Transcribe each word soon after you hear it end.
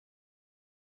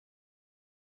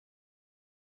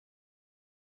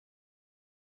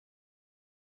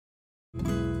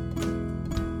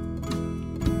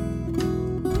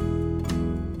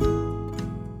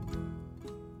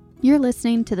You're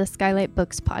listening to the Skylight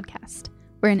Books podcast.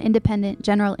 We're an independent,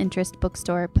 general interest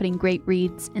bookstore putting great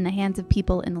reads in the hands of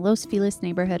people in the Los Feliz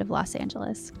neighborhood of Los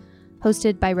Angeles.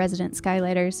 Hosted by resident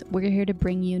Skylighters, we're here to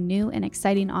bring you new and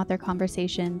exciting author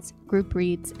conversations, group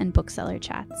reads, and bookseller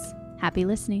chats. Happy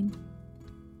listening.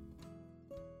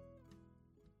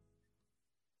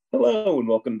 Hello, and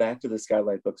welcome back to the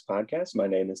Skylight Books podcast. My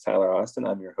name is Tyler Austin.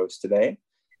 I'm your host today.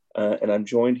 And I'm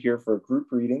joined here for a group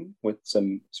reading with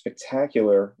some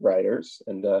spectacular writers,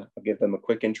 and I'll give them a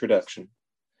quick introduction.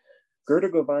 Gerda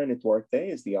Govaine Duarte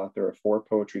is the author of 4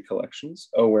 poetry collections: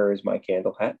 Oh, Where Is My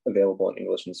Candle Hat, available in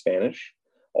English and Spanish;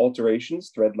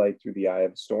 Alterations, Threadlight Through the Eye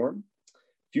of a Storm;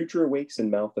 Future Awakes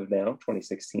in Mouth of Now,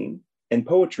 2016, and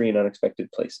Poetry in Unexpected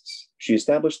Places. She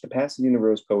established the Pasadena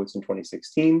Rose Poets in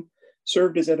 2016,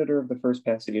 served as editor of the first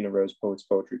Pasadena Rose Poets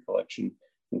poetry collection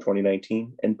in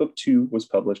 2019, and book 2 was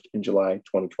published in July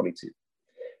 2022.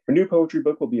 Her new poetry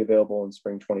book will be available in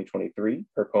spring 2023.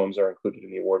 Her poems are included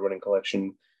in the award-winning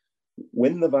collection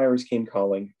When the Virus Came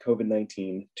Calling,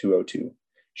 COVID-19 202.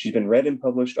 She's been read and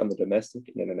published on the domestic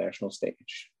and international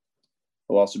stage.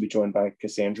 We'll also be joined by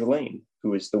Cassandra Lane,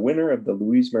 who is the winner of the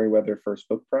Louise Meriwether First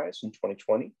Book Prize in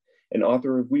 2020 and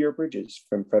author of We Are Bridges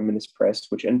from Feminist Press,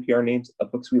 which NPR names A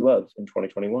Books We Love in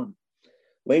 2021.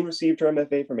 Lane received her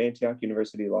MFA from Antioch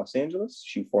University, Los Angeles.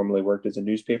 She formerly worked as a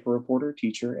newspaper reporter,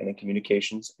 teacher, and in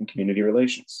communications and community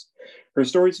relations. Her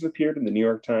stories have appeared in the New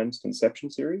York Times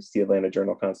Conception series, the Atlanta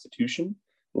Journal-Constitution,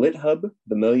 Lit Hub,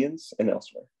 The Millions, and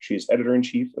elsewhere. She is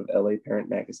editor-in-chief of LA Parent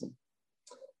Magazine.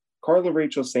 Carla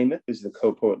Rachel Sameth is the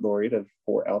co-poet laureate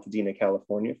for Altadena,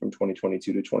 California from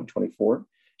 2022 to 2024.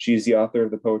 She is the author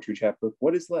of the poetry chapbook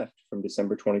What Is Left from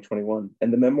December 2021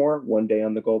 and the memoir One Day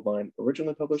on the Gold Line,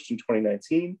 originally published in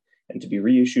 2019 and to be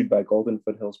reissued by Golden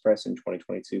Foothills Press in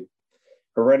 2022.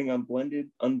 Her writing on blended,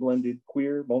 unblended,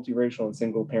 queer, multiracial, and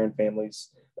single-parent families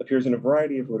appears in a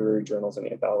variety of literary journals and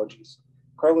anthologies.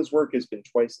 Carla's work has been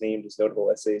twice named as Notable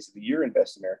Essays of the Year in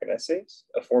Best American Essays.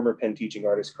 A former Penn teaching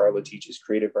artist, Carla teaches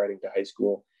creative writing to high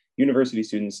school, university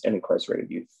students, and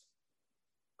incarcerated youth.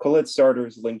 Colette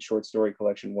Starter's linked short story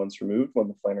collection Once Removed won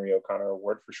the Flannery O'Connor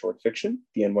Award for Short Fiction,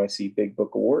 the NYC Big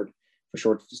Book Award for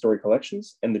Short Story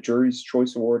Collections, and the Jury's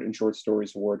Choice Award and Short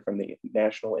Stories Award from the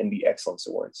National Indie Excellence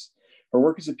Awards. Her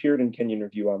work has appeared in Kenyon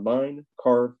Review Online,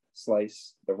 Carve,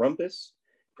 Slice, The Rumpus,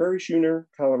 Prairie Schooner,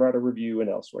 Colorado Review,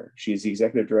 and elsewhere. She is the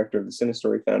executive director of the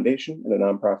Cinestory Foundation and a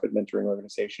nonprofit mentoring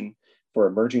organization for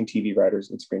emerging TV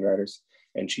writers and screenwriters,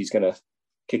 and she's going to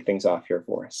kick things off here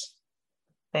for us.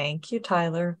 Thank you,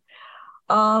 Tyler.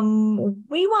 We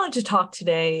wanted to talk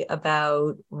today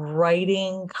about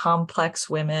writing complex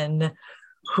women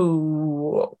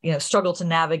who, struggle to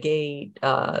navigate,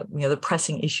 the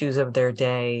pressing issues of their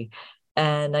day.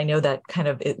 And I know that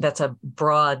that's a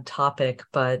broad topic,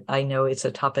 but I know it's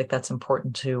a topic that's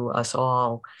important to us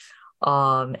all.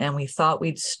 And we thought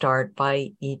we'd start by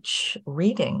each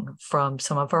reading from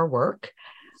some of our work.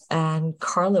 And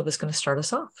Carla was going to start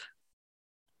us off.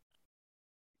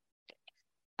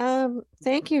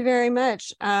 Thank you very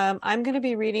much. I'm going to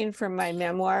be reading from my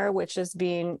memoir, which is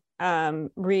being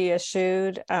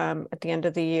reissued at the end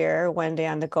of the year, One Day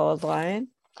on the Gold Line.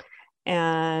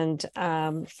 And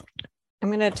I'm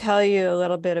going to tell you a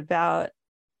little bit about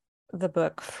the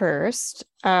book first.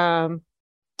 I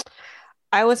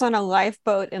was on a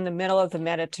lifeboat in the middle of the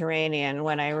Mediterranean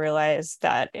when I realized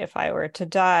that if I were to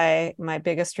die, my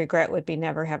biggest regret would be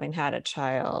never having had a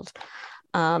child.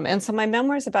 And so my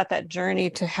memoir is about that journey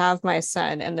to have my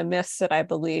son and the myths that I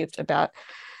believed about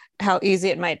how easy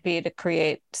it might be to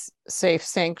create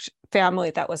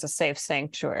family that was a safe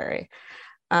sanctuary.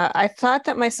 I thought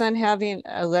that my son having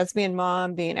a lesbian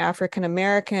mom, being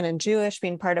African-American and Jewish,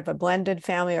 being part of a blended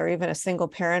family or even a single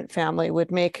parent family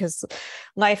would make his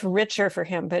life richer for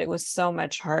him, but it was so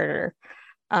much harder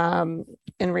in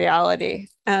reality.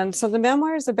 And so the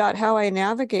memoir is about how I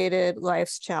navigated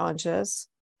life's challenges,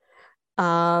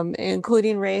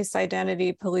 including race,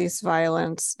 identity, police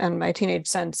violence, and my teenage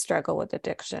son's struggle with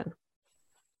addiction.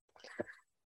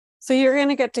 So you're going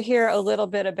to get to hear a little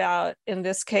bit about, in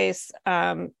this case,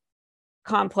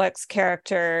 complex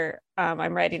character.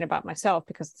 I'm writing about myself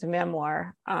because it's a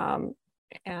memoir. And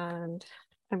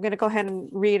I'm going to go ahead and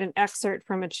read an excerpt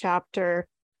from a chapter,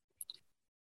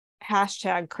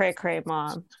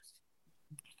 #CrayCrayMom.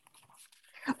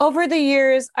 Over the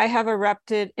years, I have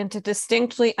erupted into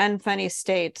distinctly unfunny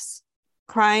states,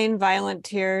 crying violent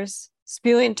tears,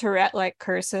 spewing Tourette-like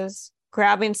curses,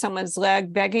 grabbing someone's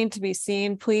leg, begging to be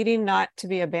seen, pleading not to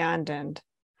be abandoned.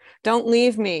 Don't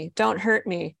leave me, don't hurt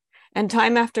me. And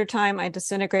time after time, I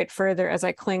disintegrate further as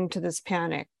I cling to this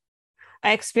panic.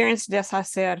 I experienced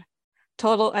deshacer,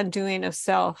 total undoing of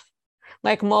self,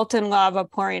 like molten lava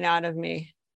pouring out of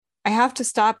me. I have to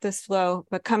stop this flow,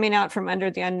 but coming out from under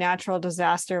the unnatural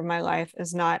disaster of my life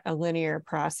is not a linear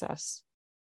process.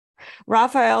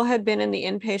 Raphael had been in the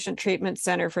inpatient treatment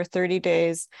center for 30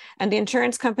 days, and the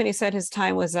insurance company said his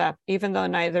time was up, even though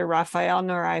neither Raphael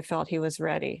nor I felt he was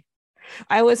ready.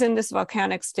 I was in this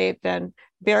volcanic state then,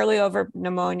 barely over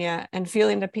pneumonia, and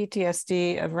feeling the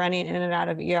PTSD of running in and out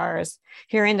of ERs,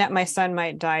 hearing that my son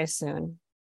might die soon.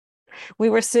 We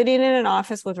were sitting in an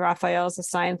office with Raphael's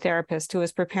assigned therapist who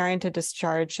was preparing to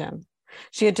discharge him.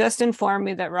 She had just informed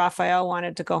me that Raphael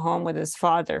wanted to go home with his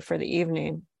father for the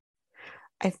evening.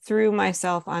 I threw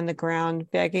myself on the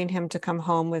ground, begging him to come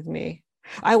home with me.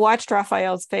 I watched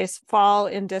Raphael's face fall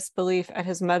in disbelief at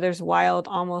his mother's wild,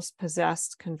 almost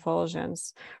possessed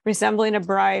convulsions, resembling a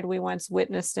bride we once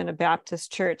witnessed in a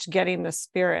Baptist church getting the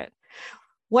spirit.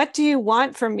 "What do you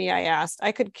want from me?" I asked.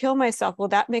 "I could kill myself. Will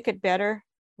that make it better?"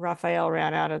 Raphael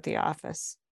ran out of the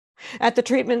office. At the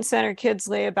treatment center, kids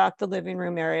lay about the living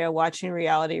room area watching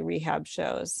reality rehab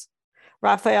shows.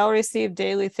 Raphael received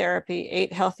daily therapy,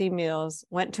 ate healthy meals,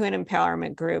 went to an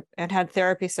empowerment group, and had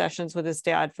therapy sessions with his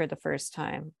dad for the first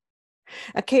time.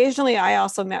 Occasionally, I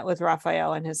also met with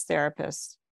Raphael and his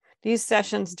therapist. These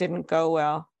sessions didn't go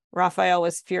well. Raphael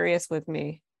was furious with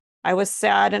me. I was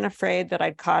sad and afraid that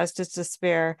I'd caused his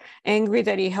despair, angry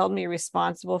that he held me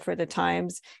responsible for the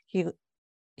times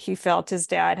he felt his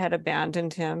dad had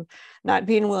abandoned him, not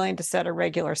being willing to set a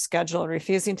regular schedule,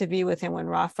 refusing to be with him when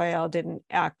Raphael didn't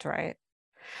act right.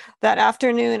 That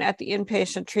afternoon at the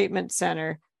inpatient treatment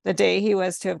center, the day he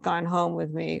was to have gone home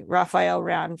with me, Raphael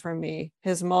ran from me,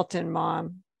 his molten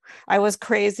mom. I was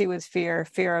crazy with fear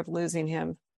of losing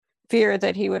him, fear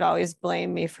that he would always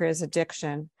blame me for his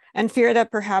addiction, and fear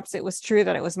that perhaps it was true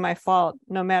that it was my fault,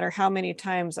 no matter how many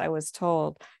times I was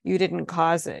told, "You didn't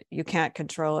cause it, you can't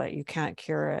control it, you can't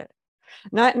cure it."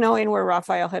 Not knowing where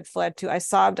Raphael had fled to, I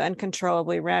sobbed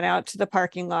uncontrollably, ran out to the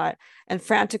parking lot, and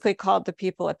frantically called the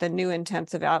people at the new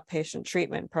intensive outpatient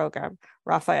treatment program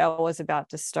Raphael was about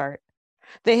to start.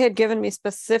 They had given me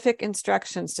specific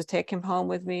instructions to take him home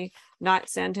with me, not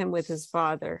send him with his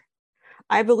father.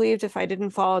 I believed if I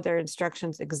didn't follow their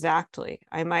instructions exactly,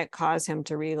 I might cause him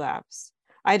to relapse.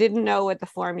 I didn't know what the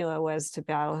formula was to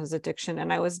battle his addiction,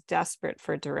 and I was desperate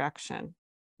for direction.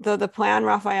 Though the plan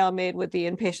Raphael made with the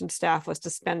inpatient staff was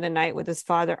to spend the night with his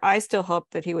father, I still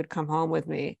hoped that he would come home with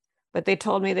me. But they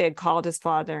told me they had called his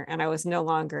father, and I was no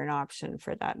longer an option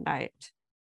for that night.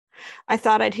 I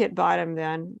thought I'd hit bottom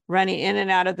then, running in and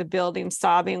out of the building,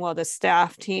 sobbing while the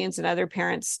staff, teens, and other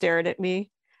parents stared at me.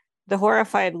 The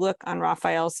horrified look on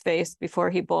Raphael's face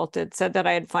before he bolted said that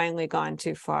I had finally gone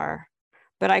too far.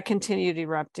 But I continued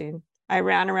erupting. I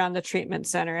ran around the treatment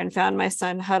center and found my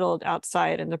son huddled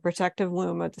outside in the protective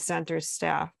loom of the center's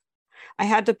staff. I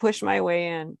had to push my way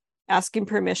in, asking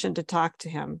permission to talk to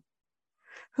him.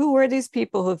 Who were these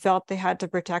people who felt they had to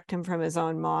protect him from his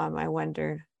own mom, I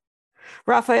wondered.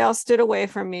 Raphael stood away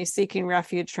from me, seeking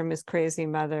refuge from his crazy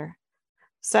mother.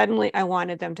 Suddenly, I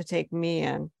wanted them to take me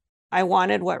in. I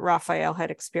wanted what Raphael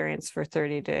had experienced for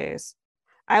 30 days.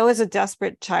 I was a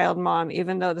desperate child mom,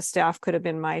 even though the staff could have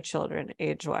been my children,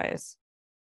 age-wise.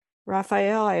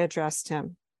 "Raphael," I addressed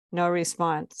him. No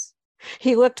response.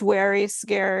 He looked wary,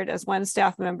 scared, as one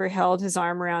staff member held his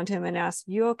arm around him and asked,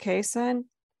 "You okay, son?"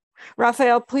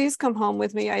 "Raphael, please come home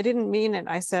with me. I didn't mean it,"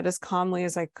 I said as calmly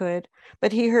as I could,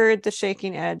 but he heard the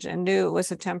shaking edge and knew it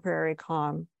was a temporary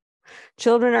calm.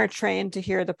 Children are trained to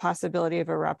hear the possibility of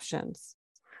eruptions.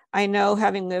 I know,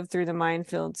 having lived through the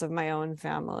minefields of my own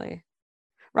family.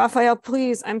 "Raphael,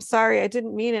 please, I'm sorry. I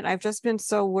didn't mean it. I've just been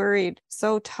so worried,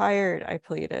 so tired," I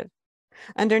pleaded.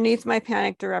 Underneath my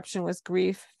panicked eruption was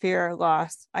grief, fear,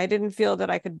 loss. I didn't feel that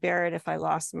I could bear it if I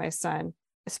lost my son,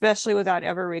 especially without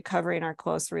ever recovering our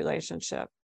close relationship,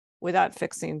 without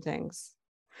fixing things.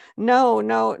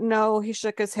 No, he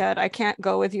shook his head. "I can't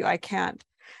go with you. I can't."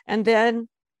 And then,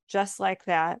 just like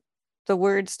that, the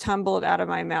words tumbled out of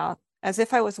my mouth, as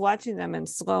if I was watching them in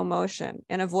slow motion,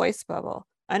 in a voice bubble,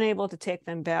 unable to take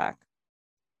them back.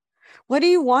 "What do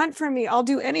you want from me? I'll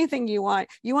do anything you want.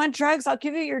 You want drugs? I'll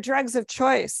give you your drugs of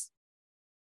choice."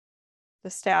 The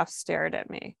staff stared at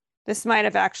me. This might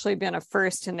have actually been a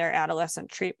first in their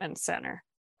adolescent treatment center.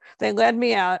 They led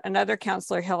me out. Another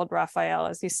counselor held Raphael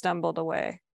as he stumbled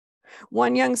away.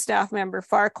 One young staff member,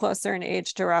 far closer in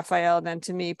age to Raphael than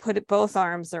to me, put both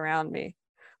arms around me.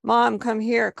 "Mom, come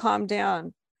here, calm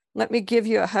down. Let me give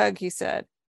you a hug," he said,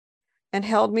 and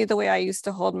held me the way I used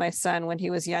to hold my son when he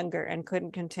was younger and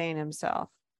couldn't contain himself.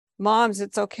 "Moms,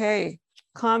 it's okay.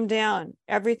 Calm down.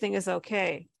 Everything is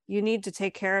okay. You need to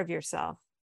take care of yourself."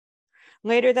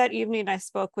 Later that evening, I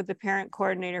spoke with the parent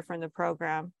coordinator from the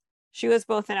program. She was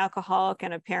both an alcoholic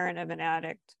and a parent of an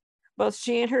addict. Both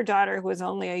she and her daughter, who was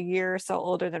only a year or so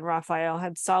older than Raphael,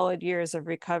 had solid years of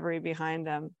recovery behind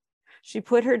them. She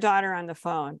put her daughter on the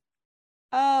phone.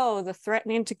 "Oh, the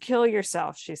threatening to kill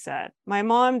yourself," she said. "My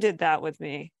mom did that with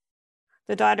me."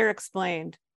 The daughter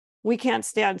explained, "We can't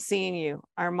stand seeing you,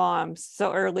 our moms,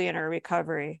 so early in our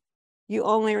recovery. You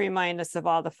only remind us of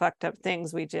all the fucked up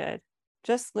things we did.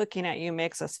 Just looking at you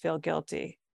makes us feel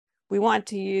guilty. We want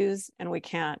to use and we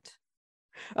can't."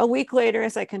 A week later,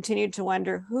 as I continued to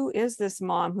wonder, who is this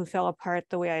mom who fell apart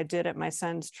the way I did at my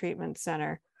son's treatment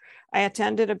center, I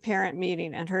attended a parent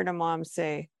meeting and heard a mom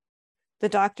say, "The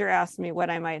doctor asked me what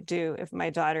I might do if my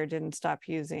daughter didn't stop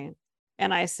using.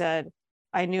 And I said,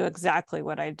 I knew exactly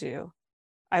what I'd do.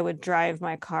 I would drive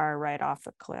my car right off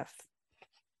a cliff."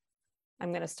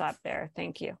 I'm going to stop there.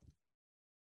 Thank you.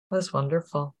 That's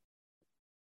wonderful.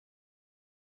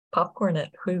 Popcorn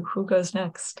it. Who goes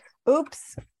next?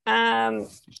 Oops.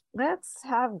 Let's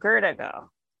have Gerda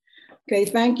go. Okay,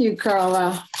 thank you,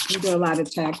 Carla. We do a lot of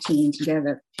tag teaming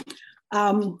together.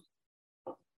 I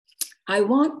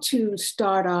want to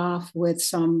start off with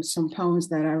some poems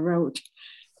that I wrote.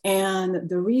 And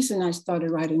the reason I started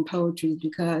writing poetry is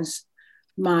because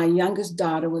my youngest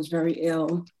daughter was very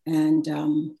ill, and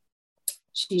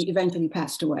she eventually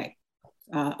passed away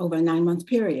over a 9-month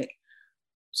period.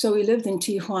 So we lived in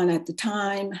Tijuana at the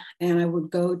time, and I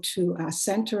would go to our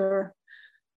center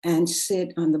and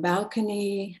sit on the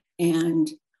balcony and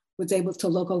was able to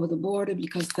look over the border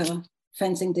because the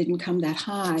fencing didn't come that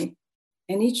high.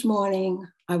 And each morning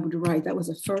I would write. That was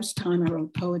the first time I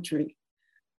wrote poetry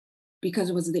because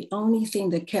it was the only thing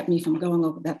that kept me from going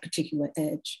over that particular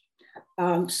edge.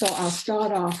 So I'll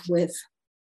start off with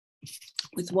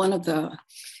one of the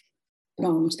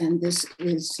poems, and this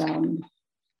is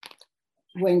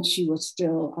when she was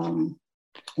still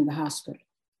in the hospital.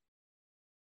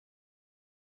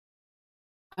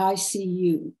 I see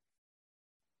you.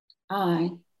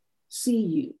 I see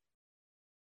you.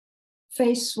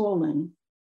 Face swollen,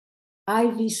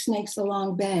 ivy snakes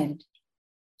along bed,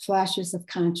 flashes of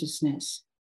consciousness.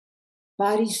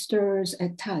 Body stirs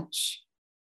at touch.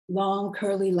 Long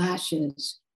curly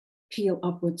lashes peel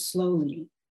upward slowly.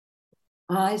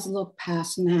 Eyes look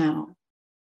past now.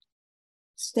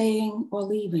 Staying or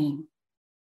leaving,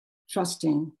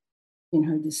 trusting in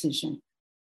her decision.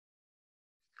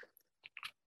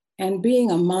 And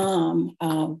being a mom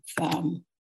of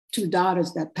 2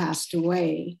 daughters that passed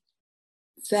away,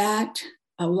 that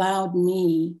allowed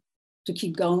me to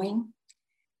keep going.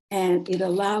 And it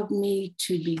allowed me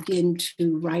to begin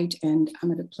to write, and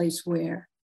I'm at a place where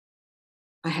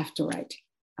I have to write.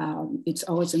 It's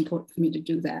always important for me to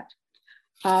do that.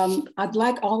 I'd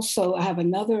like also, I have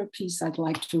another piece I'd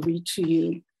like to read to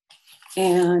you.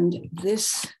 And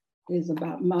this is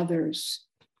about mothers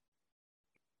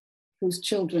whose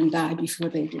children die before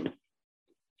they do.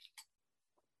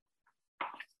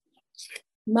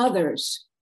 Mothers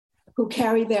who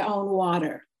carry their own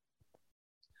water.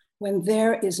 When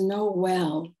there is no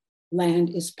well,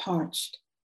 land is parched.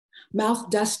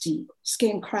 Mouth dusty,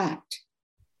 skin cracked.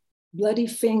 Bloody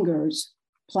fingers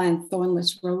plant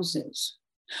thornless roses.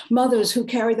 Mothers who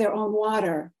carry their own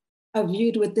water are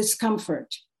viewed with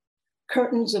discomfort.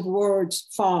 Curtains of words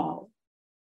fall.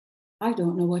 I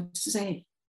don't know what to say.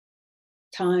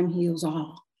 Time heals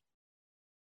all.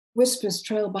 Whispers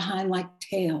trail behind like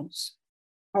tales,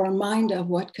 a reminder of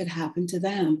what could happen to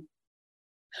them.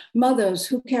 Mothers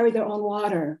who carry their own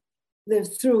water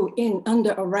live through, in,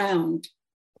 under, around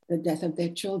the death of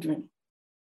their children.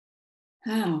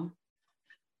 How?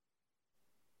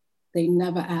 They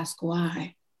never ask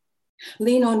why.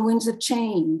 Lean on winds of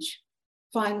change,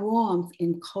 find warmth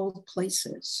in cold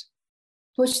places,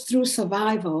 push through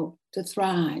survival to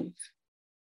thrive,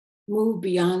 move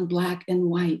beyond black and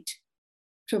white,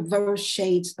 traverse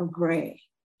shades of gray,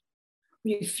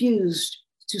 refused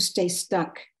to stay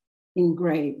stuck in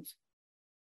grave,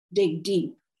 dig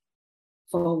deep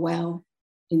for a well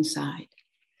inside.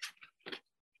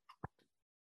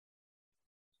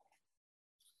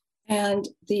 And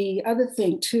the other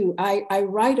thing too, I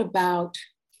write about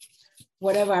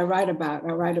whatever I write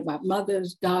about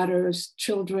mothers, daughters,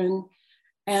 children.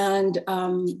 And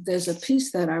there's a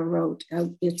piece that I wrote.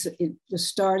 It was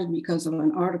started because of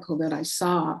an article that I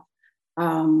saw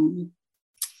in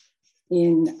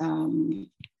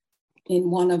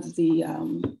one of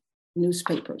the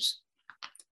newspapers.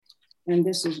 And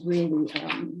this is really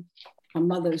a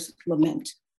mother's lament.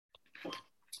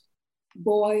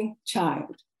 Boy,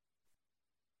 child,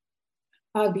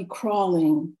 I'll be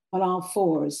crawling on all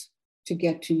fours to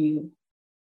get to you.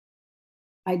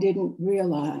 I didn't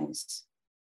realize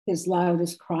his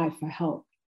loudest cry for help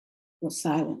was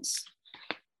silence.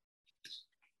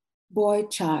 Boy,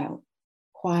 child,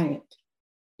 quiet.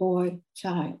 Boy,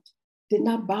 child, did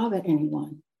not bother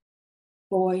anyone.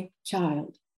 Boy,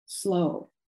 child, slow.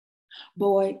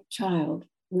 Boy, child,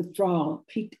 withdrawal,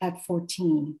 peaked at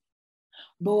 14.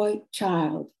 Boy,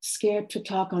 child, scared to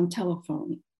talk on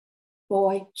telephone.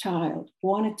 Boy, child,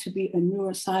 wanted to be a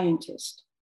neuroscientist.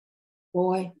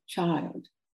 Boy, child,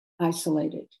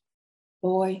 isolated.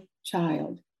 Boy,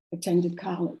 child, attended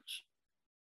college.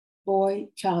 Boy,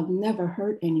 child, never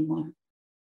hurt anyone.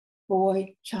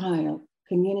 Boy, child,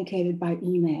 communicated by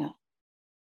email.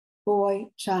 Boy,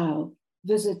 child,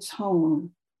 visits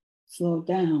home, slowed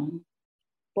down.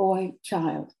 Boy,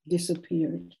 child,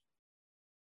 disappeared.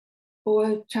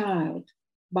 Boy, child,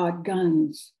 bought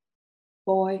guns.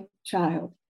 Boy,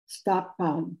 child,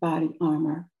 stockpiled body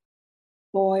armor.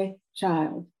 Boy,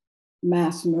 child,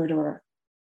 mass murderer.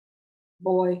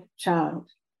 Boy,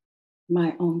 child,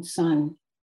 my own son.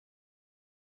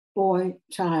 Boy,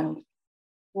 child,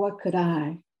 what could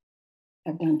I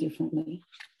have done differently?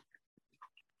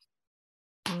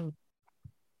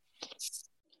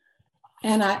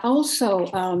 And I also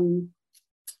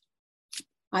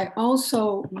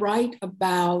write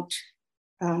about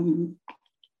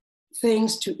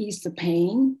things to ease the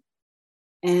pain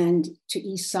and to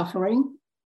ease suffering.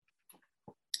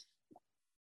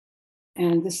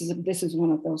 And this is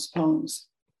one of those poems.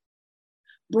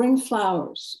 Bring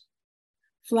flowers.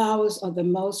 Flowers are the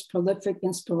most prolific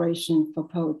inspiration for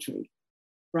poetry.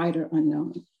 Writer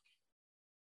unknown.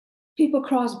 People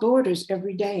cross borders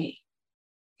every day,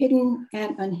 hidden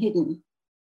and unhidden.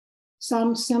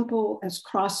 Some simple as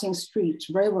crossing streets,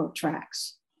 railroad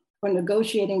tracks, or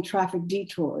negotiating traffic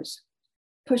detours,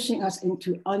 pushing us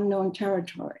into unknown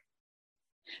territory.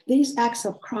 These acts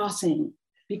of crossing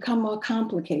become more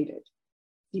complicated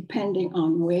depending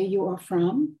on where you are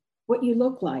from, what you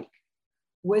look like,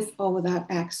 with or without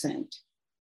accent,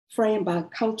 framed by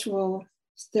cultural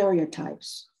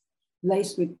stereotypes,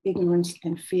 laced with ignorance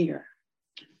and fear.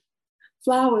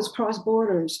 Flowers cross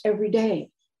borders every day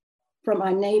from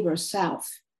our neighbor south,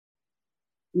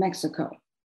 Mexico.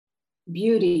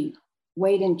 Beauty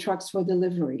wait in trucks for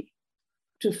delivery,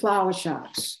 to flower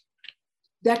shops,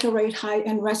 decorate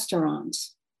high-end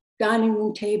restaurants, dining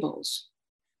room tables,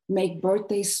 make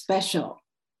birthdays special,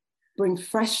 bring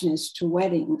freshness to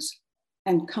weddings,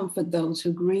 and comfort those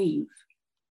who grieve.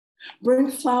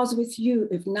 Bring flowers with you,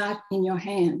 if not in your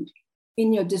hand,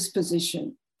 in your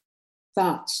disposition,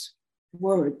 thoughts,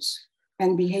 words,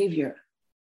 and behavior.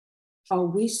 Are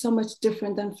we so much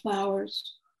different than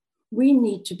flowers? We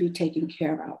need to be taken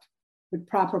care of with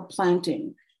proper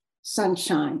planting,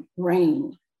 sunshine,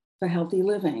 rain, for healthy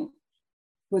living,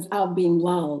 without being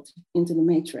lulled into the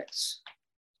matrix.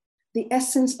 The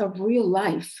essence of real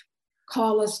life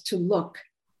calls us to look,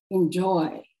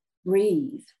 enjoy,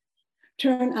 breathe,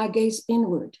 turn our gaze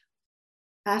inward,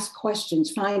 ask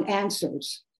questions, find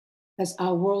answers. As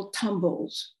our world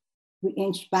tumbles, we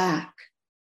inch back,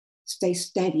 stay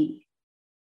steady,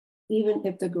 even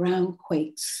if the ground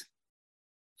quakes.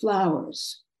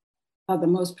 Flowers are the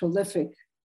most prolific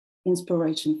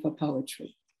inspiration for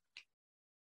poetry.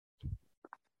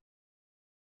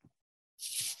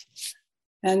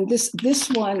 And this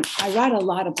one, I write a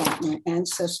lot about my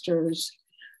ancestors.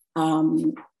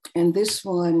 And this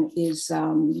one is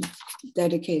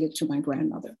dedicated to my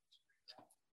grandmother.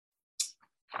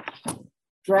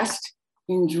 Dressed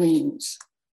in dreams,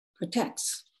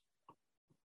 protects.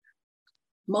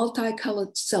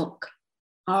 Multicolored silk,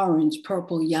 orange,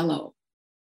 purple, yellow.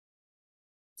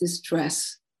 This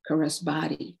dress caress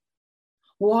body.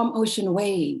 Warm ocean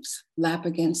waves lap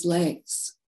against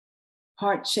legs.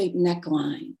 Heart-shaped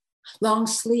neckline, long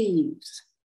sleeves,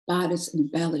 bodice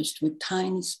embellished with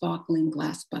tiny sparkling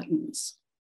glass buttons.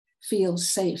 Feels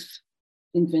safe,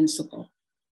 invincible.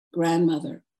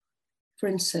 Grandmother,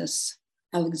 Princess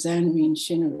Alexandrine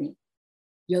Chinnery,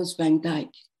 Jost Van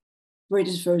Dyke,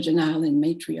 British Virgin Island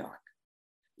matriarch,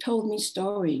 told me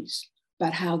stories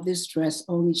about how this dress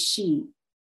only she,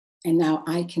 and now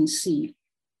I can see,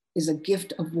 is a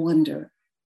gift of wonder,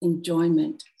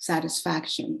 enjoyment,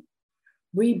 satisfaction,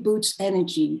 reboots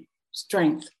energy,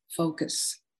 strength,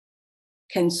 focus,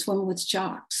 can swim with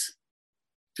sharks,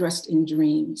 dressed in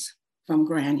dreams from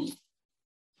Granny.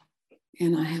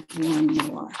 And I have one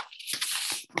more.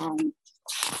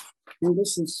 And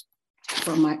this is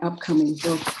from my upcoming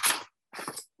book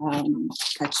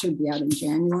that should be out in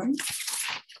January.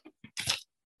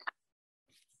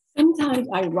 Sometimes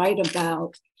I write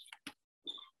about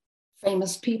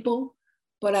famous people,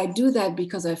 but I do that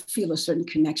because I feel a certain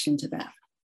connection to them.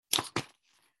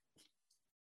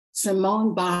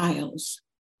 Simone Biles,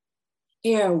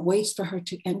 Air waits for her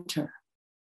to enter.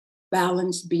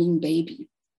 Balance being baby.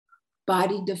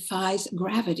 Body defies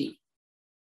gravity.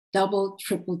 Double,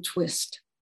 triple twist.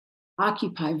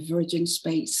 Occupy virgin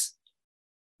space.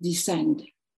 Descend.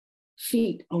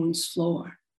 Feet owns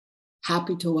floor.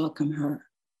 Happy to welcome her.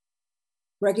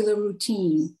 Regular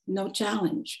routine, no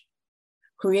challenge.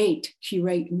 Create,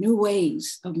 curate new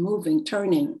ways of moving,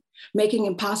 turning, making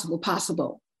impossible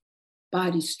possible.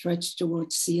 Body stretched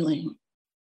towards ceiling.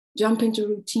 Jump into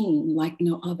routine like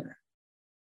no other.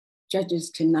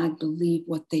 Judges cannot believe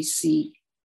what they see.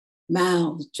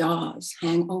 Mouths, jaws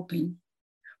hang open.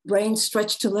 Brains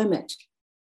stretched to limit.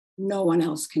 No one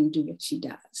else can do what she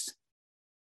does.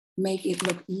 Make it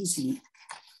look easy.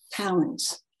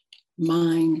 Talents,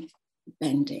 mind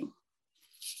bending.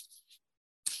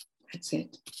 That's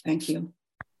it. Thank you.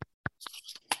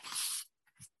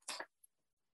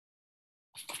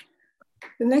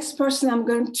 The next person I'm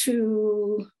going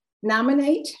to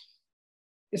nominate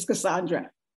is Cassandra.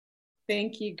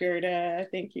 Thank you, Gerda.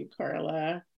 Thank you,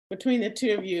 Carla. Between the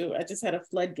two of you, I just had a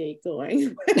floodgate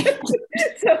going.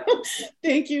 So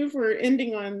thank you for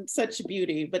ending on such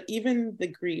beauty, but even the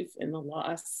grief and the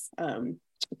loss,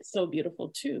 it's so beautiful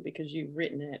too, because you've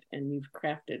written it and you've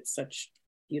crafted such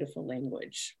beautiful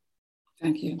language.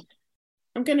 Thank you.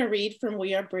 I'm going to read from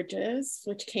We Are Bridges,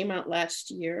 which came out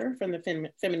last year from the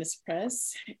Feminist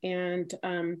Press. And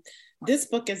this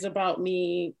book is about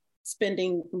me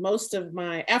spending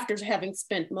after having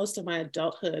spent most of my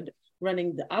adulthood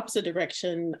running the opposite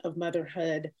direction of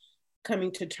motherhood,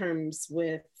 coming to terms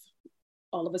with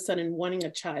all of a sudden wanting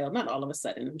a child. Not all of a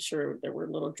sudden, I'm sure there were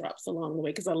little drops along the way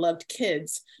because I loved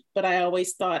kids, but I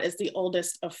always thought as the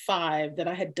oldest of 5 that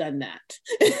I had done that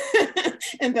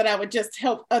and that I would just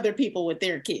help other people with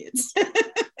their kids.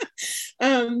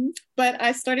 But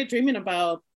I started dreaming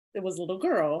about, it was a little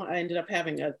girl. I ended up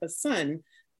having a son.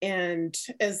 And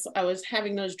as I was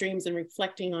having those dreams and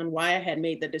reflecting on why I had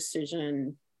made the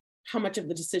decision, how much of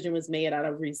the decision was made out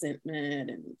of resentment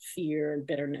and fear and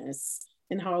bitterness,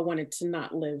 and how I wanted to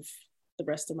not live the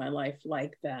rest of my life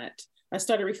like that, I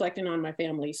started reflecting on my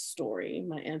family's story,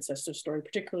 my ancestor story,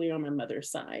 particularly on my mother's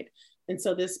side. And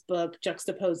so this book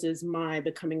juxtaposes my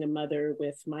becoming a mother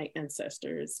with my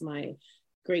ancestors, my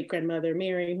great-grandmother,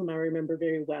 Mary, whom I remember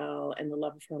very well, and the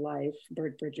love of her life,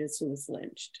 Bird Bridges, who was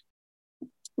lynched.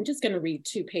 I'm just going to read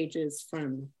 2 pages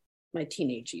from my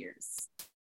teenage years.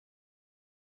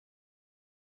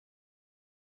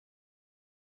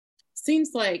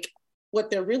 Seems like what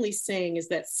they're really saying is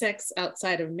that sex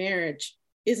outside of marriage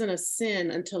isn't a sin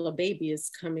until a baby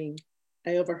is coming,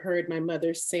 I overheard my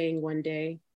mother saying one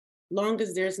day. Long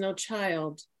as there's no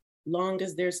child, long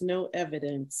as there's no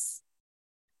evidence.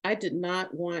 I did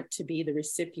not want to be the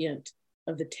recipient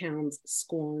of the town's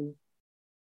scorn.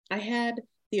 I had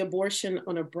the abortion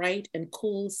on a bright and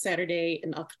cool Saturday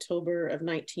in October of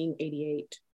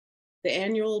 1988. The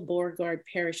annual Beauregard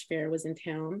Parish Fair was in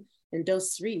town, and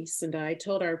Dos Reese and I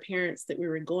told our parents that we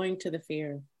were going to the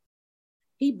fair.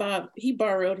 He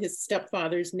borrowed his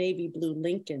stepfather's navy blue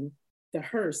Lincoln, the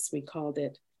hearse we called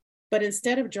it, but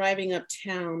instead of driving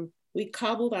uptown, we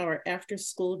cobbled our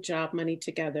after-school job money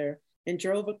together and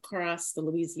drove across the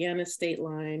Louisiana state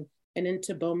line and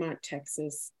into Beaumont,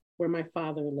 Texas, where my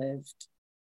father lived.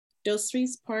 Dos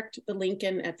Reese parked the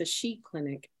Lincoln at the She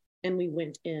Clinic, and we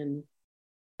went in.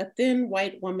 A thin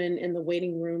white woman in the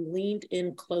waiting room leaned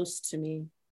in close to me.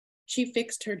 She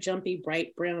fixed her jumpy,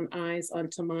 bright brown eyes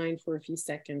onto mine for a few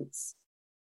seconds.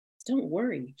 Don't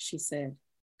worry, she said,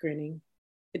 grinning.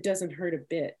 It doesn't hurt a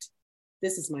bit.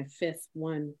 This is my 5th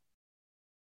one.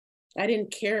 I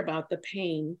didn't care about the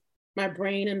pain. My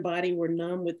brain and body were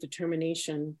numb with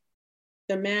determination.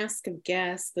 The mask of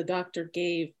gas the doctor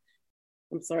gave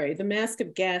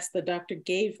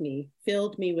me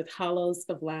filled me with hollows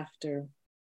of laughter.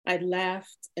 I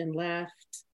laughed and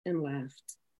laughed and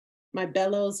laughed. My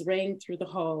bellows rang through the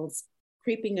halls,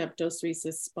 creeping up Dos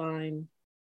Reese's spine.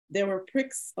 There were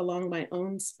pricks along my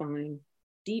own spine.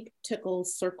 Deep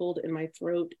tickles circled in my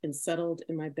throat and settled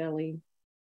in my belly.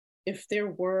 If there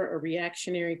were a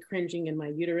reactionary cringing in my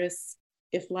uterus,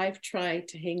 if life tried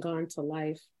to hang on to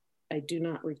life, I do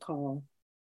not recall.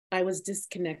 I was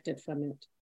disconnected from it.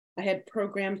 I had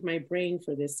programmed my brain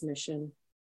for this mission.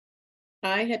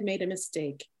 I had made a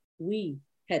mistake. We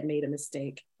had made a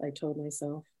mistake, I told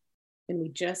myself, and we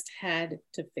just had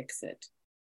to fix it.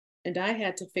 And I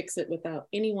had to fix it without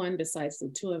anyone besides the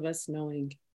 2 of us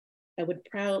knowing. I would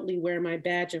proudly wear my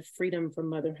badge of freedom from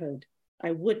motherhood.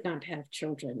 I would not have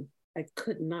children. I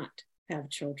could not have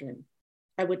children.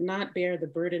 I would not bear the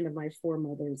burden of my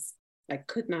foremothers. I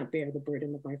could not bear the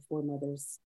burden of my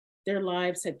foremothers. Their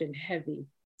lives had been heavy,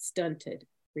 stunted,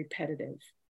 repetitive.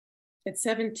 At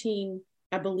 17,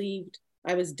 I believed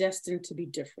I was destined to be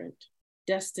different,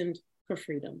 destined for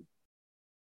freedom.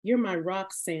 "You're my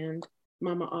rock, Sand,"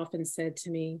 Mama often said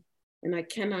to me, and I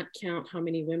cannot count how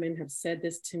many women have said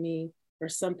this to me or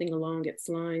something along its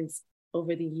lines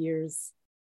over the years.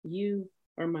 You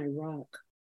are my rock.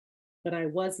 But I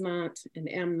was not and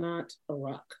am not a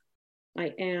rock.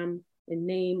 I am, in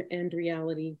name and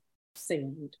reality,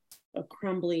 sand, a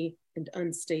crumbly and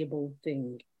unstable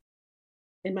thing.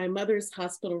 In my mother's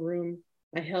hospital room,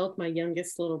 I held my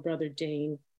youngest little brother,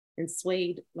 Dane, and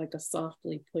swayed like a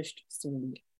softly pushed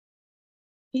swing.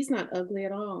 "He's not ugly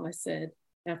at all," I said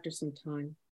after some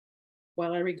time.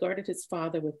 While I regarded his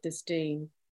father with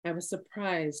disdain, I was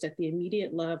surprised at the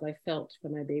immediate love I felt for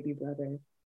my baby brother.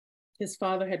 His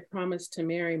father had promised to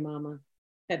marry Mama,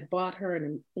 had bought her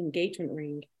an engagement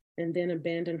ring, and then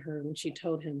abandoned her when she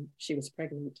told him she was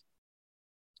pregnant.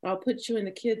 "I'll put you and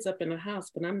the kids up in a house,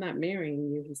 but I'm not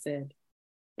marrying you," he said.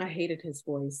 I hated his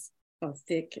voice, how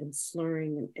thick and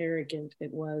slurring and arrogant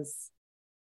it was.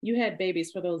 "You had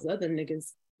babies for those other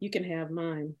niggas. You can have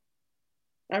mine."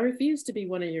 "I refuse to be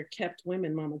one of your kept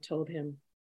women," Mama told him.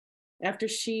 After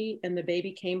she and the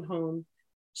baby came home,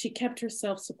 she kept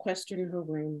herself sequestered in her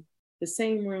room, the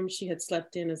same room she had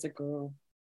slept in as a girl.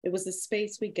 It was the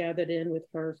space we gathered in with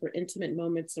her for intimate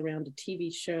moments around a TV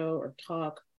show or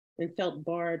talk, and felt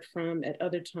barred from at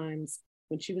other times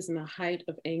when she was in the height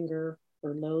of anger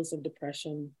or lows of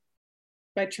depression.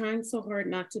 By trying so hard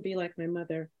not to be like my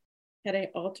mother, had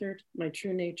I altered my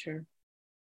true nature?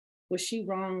 Was she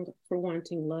wrong for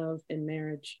wanting love in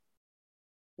marriage?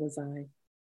 Was I?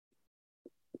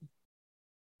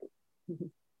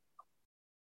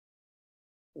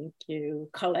 Thank you,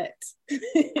 Colette.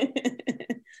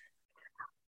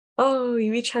 Oh,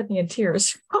 you each had me in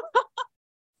tears.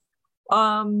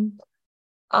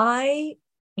 I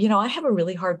have a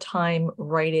really hard time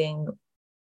writing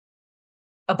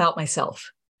about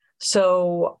myself.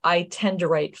 So I tend to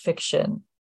write fiction.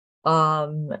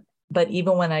 But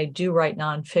even when I do write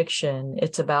nonfiction,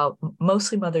 it's about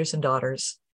mostly mothers and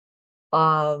daughters.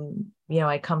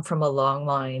 I come from a long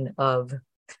line of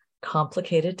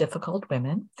complicated, difficult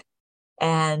women.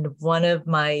 And one of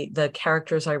the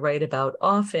characters I write about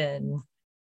often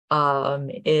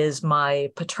is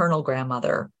my paternal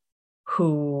grandmother,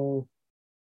 who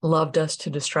loved us to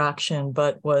distraction,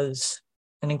 but was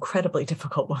an incredibly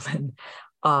difficult woman,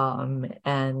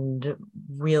 and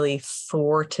really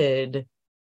thwarted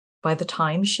by the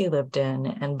time she lived in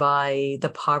and by the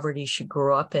poverty she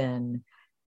grew up in,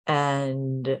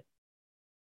 and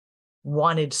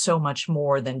wanted so much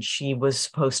more than she was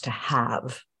supposed to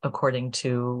have, according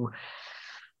to,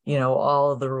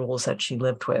 all of the rules that she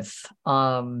lived with.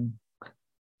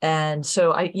 And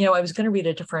so I was going to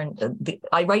read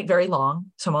I write very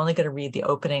long, so I'm only going to read the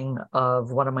opening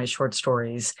of one of my short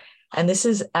stories. And this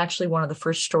is actually one of the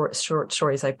first short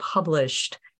stories I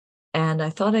published. And I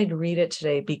thought I'd read it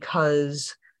today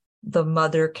because the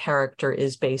mother character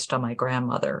is based on my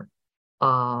grandmother.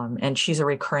 And she's a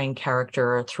recurring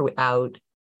character throughout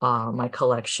my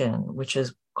collection, which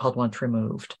is called Once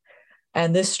Removed.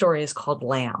 And this story is called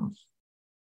Lamb.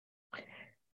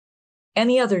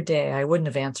 Any other day, I wouldn't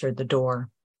have answered the door.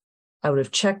 I would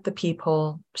have checked the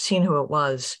peephole, seen who it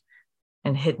was,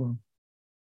 and hidden.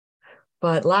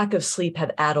 But lack of sleep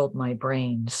had addled my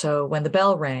brain. So when the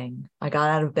bell rang, I got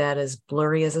out of bed as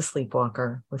blurry as a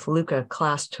sleepwalker, with Luca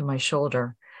clasped to my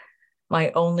shoulder.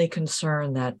 My only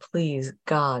concern that, please,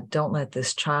 God, don't let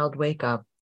this child wake up.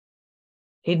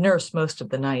 He'd nursed most of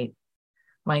the night.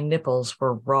 My nipples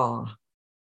were raw.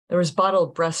 There was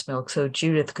bottled breast milk so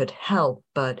Judith could help,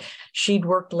 but she'd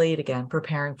worked late again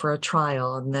preparing for a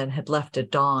trial and then had left at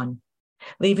dawn,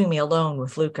 leaving me alone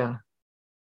with Luca.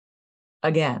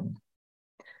 Again.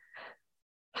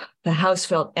 The house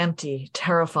felt empty,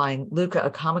 terrifying, Luca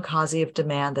a kamikaze of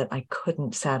demand that I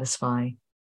couldn't satisfy.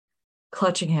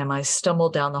 Clutching him, I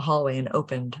stumbled down the hallway and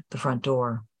opened the front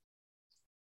door.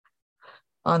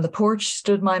 On the porch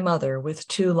stood my mother with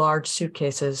 2 large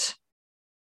suitcases.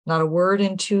 Not a word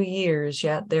in 2 years,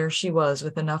 yet there she was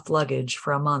with enough luggage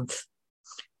for a month.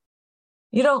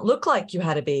 "You don't look like you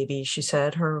had a baby," she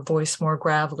said, her voice more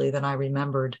gravelly than I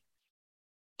remembered.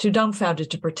 Too dumbfounded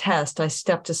to protest, I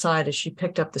stepped aside as she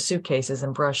picked up the suitcases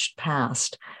and brushed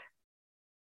past.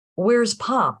 "Where's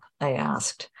Pop?" I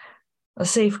asked. A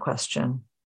safe question.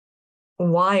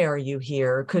 "Why are you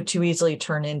here?" could too easily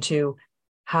turn into,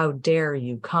 "How dare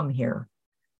you come here?"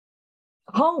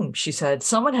 "Home," she said.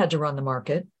 "Someone had to run the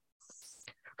market."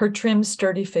 Her trim,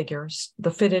 sturdy figure, the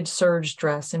fitted serge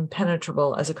dress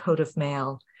impenetrable as a coat of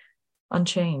mail,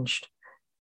 unchanged.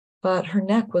 but her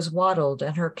neck was wattled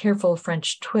and her careful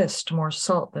French twist more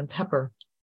salt than pepper.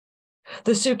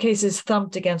 The suitcases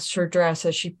thumped against her dress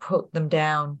as she put them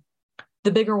down.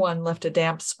 The bigger one left a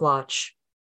damp splotch.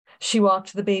 She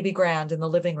walked the baby grand in the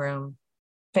living room.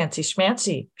 Fancy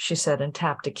schmancy, she said, and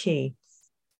tapped a key.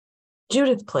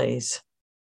 Judith plays.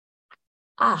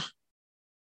 Ah,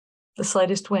 the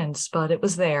slightest wince, but it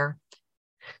was there.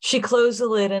 She closed the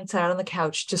lid and sat on the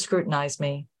couch to scrutinize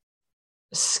me.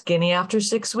 Skinny after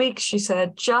 6 weeks, she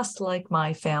said, just like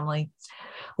my family.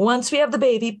 Once we have the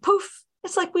baby, poof,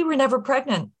 it's like we were never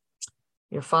pregnant.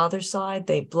 Your father's side,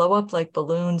 they blow up like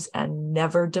balloons and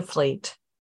never deflate.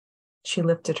 She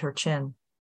lifted her chin.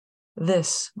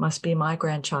 This must be my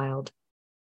grandchild.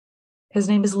 His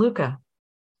name is Luca.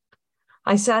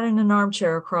 I sat in an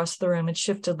armchair across the room and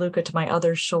shifted Luca to my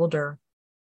other shoulder.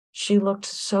 She looked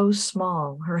so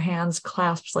small, her hands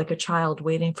clasped like a child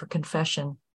waiting for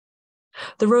confession.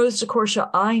 The Rose de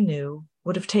Corsia I knew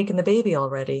would have taken the baby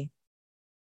already.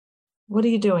 What are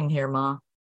you doing here, Ma?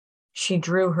 She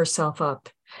drew herself up.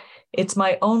 It's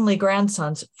my only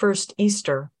grandson's first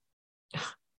Easter.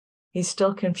 He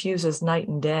still confuses night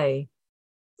and day.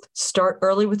 Start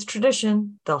early with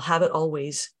tradition, they'll have it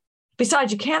always.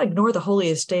 Besides, you can't ignore the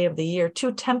holiest day of the year,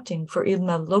 too tempting for Il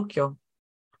Malocchio.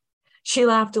 She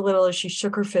laughed a little as she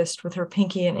shook her fist with her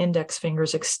pinky and index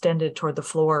fingers extended toward the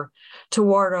floor to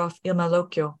ward off Il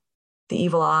Malocchio, the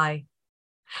evil eye.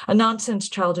 A nonsense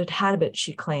childhood habit,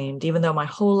 she claimed, even though my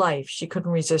whole life she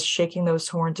couldn't resist shaking those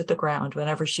horns at the ground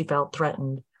whenever she felt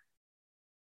threatened.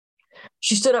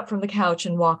 She stood up from the couch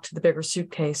and walked to the bigger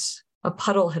suitcase. A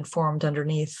puddle had formed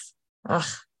underneath. Ugh,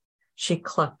 she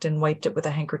clucked and wiped it with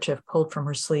a handkerchief pulled from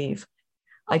her sleeve.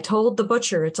 I told the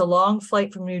butcher it's a long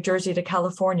flight from New Jersey to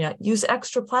California. Use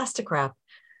extra plastic wrap.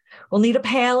 We'll need a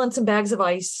pail and some bags of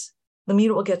ice. The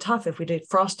meat will get tough if we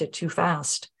defrost it too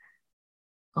fast.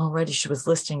 Already she was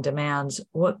listing demands.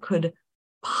 What could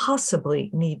possibly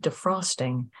need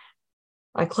defrosting?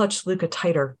 I clutched Luca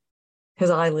tighter. His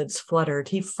eyelids fluttered.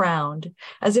 He frowned,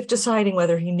 as if deciding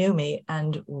whether he knew me,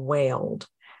 and wailed.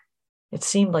 It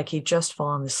seemed like he'd just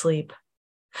fallen asleep.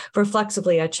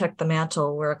 Reflexively, I checked the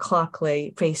mantel where a clock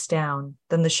lay face down,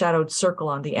 then the shadowed circle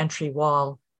on the entry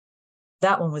wall.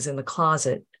 That one was in the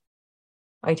closet.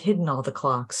 I'd hidden all the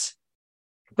clocks.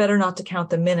 Better not to count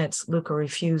the minutes Luca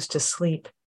refused to sleep.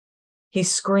 He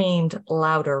screamed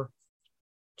louder.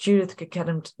 Judith could get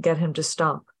him to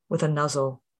stop with a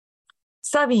nuzzle.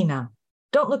 Savina,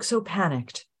 don't look so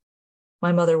panicked.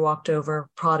 My mother walked over,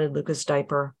 prodded Luca's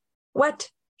diaper. Wet,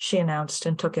 she announced,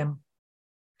 and took him.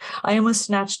 I almost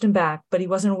snatched him back, but he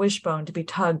wasn't a wishbone to be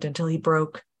tugged until he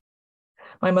broke.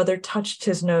 My mother touched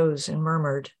his nose and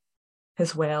murmured.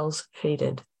 His wails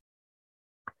faded.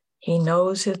 He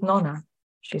knows his nonna,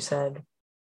 she said.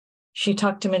 She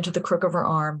tucked him into the crook of her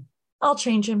arm. I'll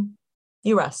change him.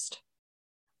 You rest.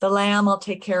 The lamb I'll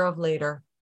take care of later.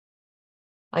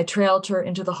 I trailed her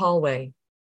into the hallway.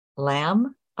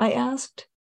 Lamb? I asked.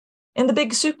 In the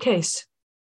big suitcase.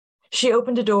 She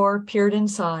opened a door, peered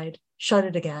inside, shut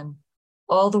it again,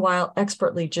 all the while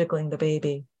expertly jiggling the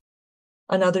baby.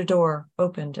 Another door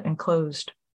opened and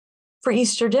closed. For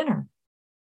Easter dinner,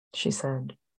 she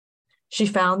said. She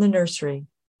found the nursery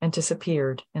and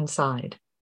disappeared inside.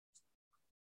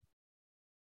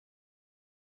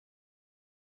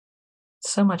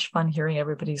 So much fun hearing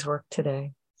everybody's work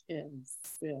today. Yes,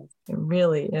 yes. It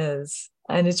really is.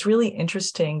 And it's really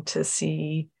interesting to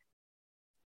see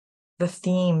the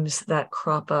themes that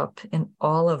crop up in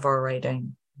all of our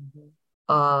writing.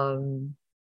 At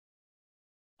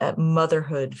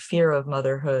motherhood, fear of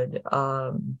motherhood.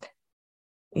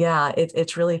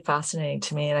 It's really fascinating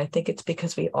to me. And I think it's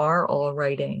because we are all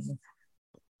writing,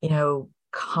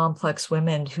 complex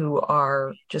women who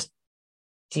are just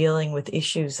dealing with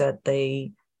issues that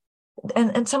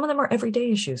and some of them are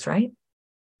everyday issues, right?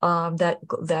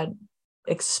 That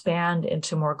expand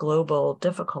into more global,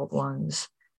 difficult ones.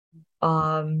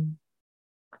 And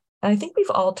I think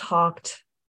we've all talked,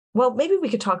 well, maybe we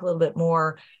could talk a little bit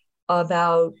more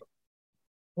about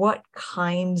what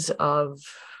kinds of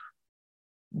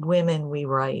women we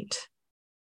write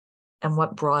and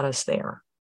what brought us there.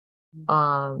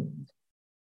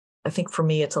 I think for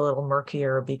me, it's a little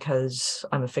murkier because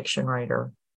I'm a fiction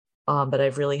writer, but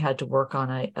I've really had to work on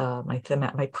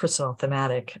my personal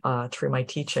thematic through my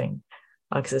teaching,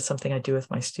 because it's something I do with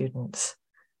my students.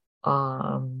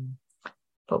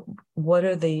 But what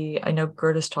are I know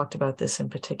Gerda's talked about this in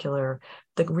particular,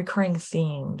 the recurring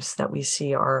themes that we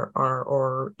see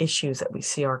or issues that we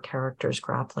see our characters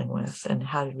grappling with, and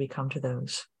how did we come to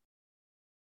those?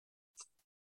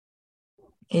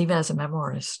 Even as a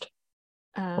memoirist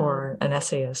or an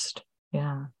essayist.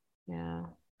 Yeah. Yeah.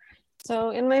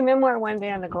 So in my memoir, One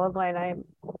Day on the Gold Line,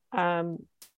 I'm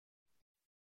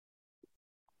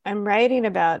writing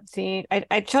about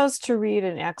I chose to read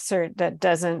an excerpt that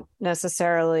doesn't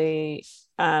necessarily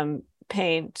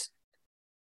paint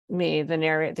me,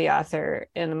 the author,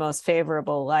 in the most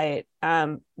favorable light.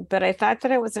 But I thought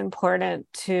that it was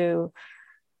important to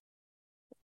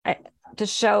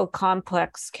show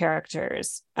complex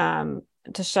characters, to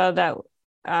show that,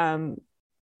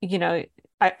 you know,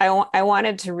 I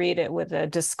wanted to read it with a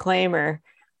disclaimer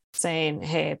saying,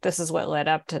 hey, this is what led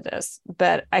up to this.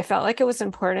 But I felt like it was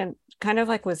important, kind of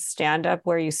like with stand-up,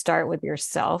 where you start with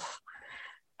yourself.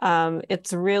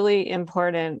 It's really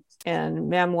important in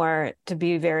memoir to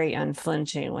be very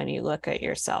unflinching when you look at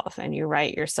yourself and you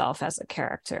write yourself as a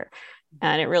character.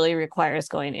 And it really requires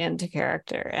going into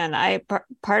character. And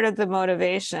part of the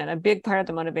motivation, a big part of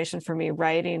the motivation for me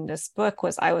writing this book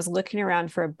was I was looking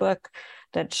around for a book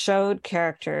that showed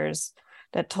characters,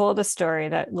 that told a story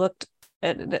that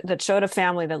showed a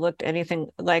family that looked anything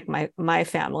like my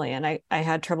family. And I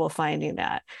had trouble finding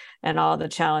that, and all the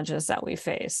challenges that we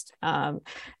faced. And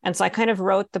so I kind of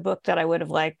wrote the book that I would have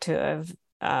liked to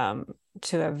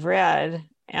have read,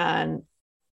 and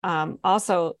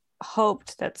also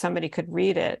hoped that somebody could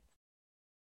read it,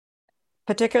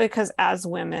 particularly because as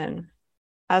women,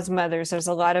 as mothers, there's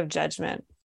a lot of judgment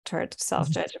towards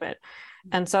self-judgment.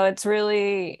 And so it's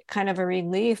really kind of a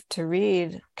relief to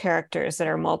read characters that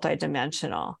are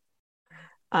multidimensional.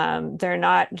 They're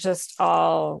not just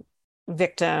all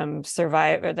victim,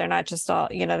 survivor. They're not just all,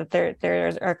 that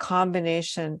there are a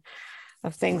combination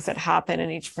of things that happen in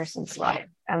each person's life,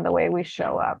 and the way we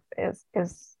show up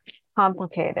is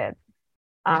complicated.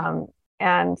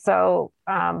 And so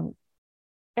in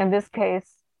this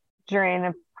case, during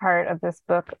a part of this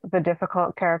book, the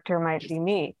difficult character might be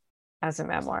me as a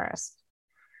memoirist.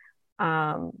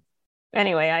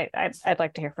 Anyway, I'd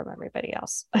like to hear from everybody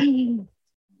else.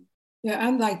 Yeah,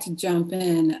 I'd like to jump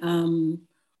in.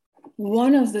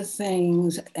 One of the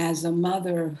things, as a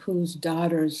mother whose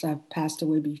daughters have passed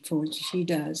away before she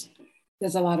does,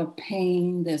 there's a lot of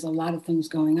pain, there's a lot of things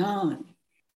going on.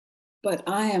 But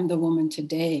I am the woman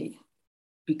today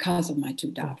because of my two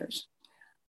daughters.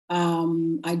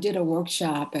 I did a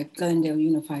workshop at Glendale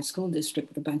Unified School District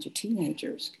with a bunch of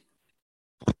teenagers.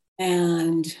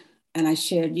 And I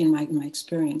shared, my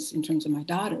experience in terms of my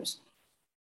daughters.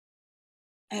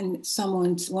 And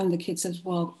one of the kids says,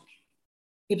 well,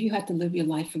 if you had to live your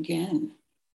life again,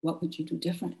 what would you do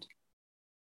different?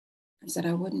 I said,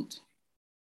 I wouldn't.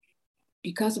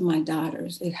 Because of my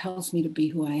daughters, it helps me to be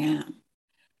who I am.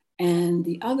 And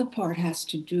the other part has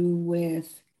to do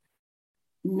with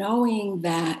knowing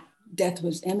that death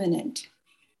was imminent.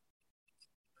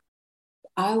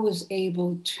 I was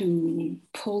able to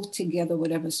pull together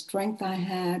whatever strength I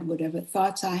had, whatever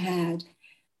thoughts I had,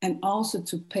 and also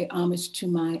to pay homage to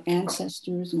my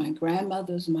ancestors, my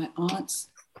grandmothers, my aunts,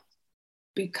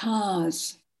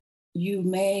 because you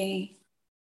may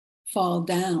fall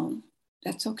down.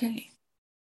 That's okay.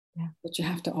 Yeah. But you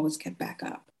have to always get back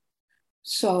up.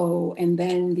 So, and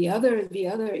then the other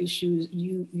issues,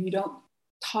 you don't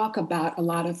talk about a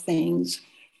lot of things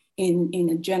in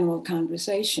a general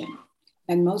conversation.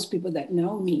 And most people that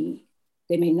know me,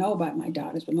 they may know about my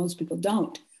daughters, but most people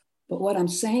don't. But what I'm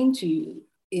saying to you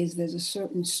is there's a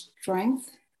certain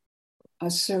strength, a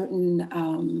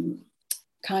certain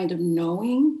kind of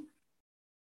knowing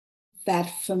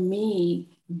that for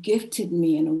me gifted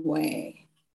me in a way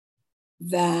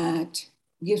that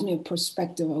gives me a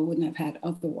perspective I wouldn't have had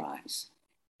otherwise.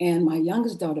 And my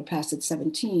youngest daughter passed at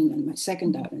 17 and my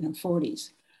second daughter in her 40s.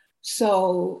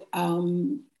 So,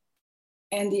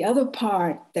 and the other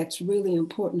part that's really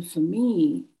important for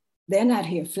me, they're not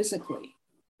here physically,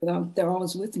 but they're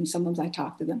always with me. Sometimes I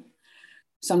talk to them.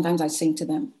 Sometimes I sing to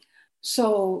them.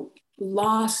 So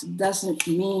loss doesn't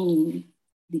mean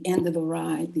the end of the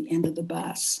ride, the end of the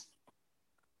bus.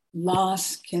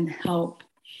 Loss can help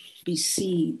be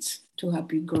seeds to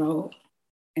help you grow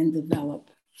and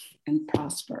develop and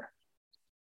prosper.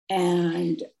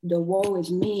 And the woe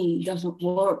is me doesn't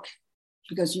work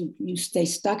because you stay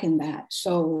stuck in that.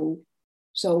 So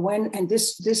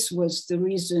this was the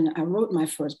reason I wrote my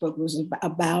first book, was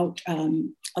about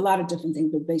a lot of different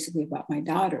things, but basically about my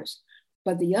daughters.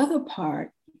 But the other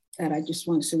part that I just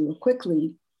want to say real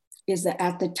quickly is that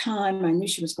at the time I knew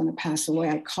she was going to pass away,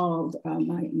 I called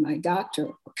my doctor,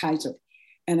 Kaiser,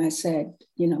 and I said,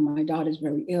 my daughter's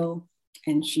very ill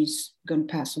and she's going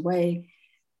to pass away.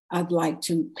 I'd like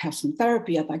to have some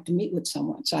therapy. I'd like to meet with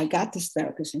someone. So I got this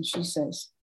therapist and she says,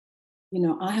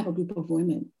 I have a group of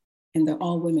women and they're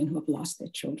all women who have lost their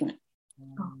children.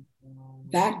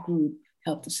 That group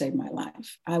helped to save my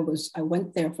life. I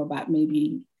went there for about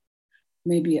maybe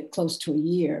close to a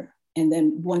year, and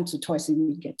then once or twice a week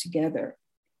we'd get together,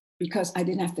 because I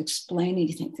didn't have to explain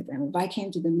anything to them. If I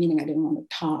came to the meeting, I didn't want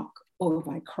to talk, or if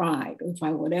I cried, or if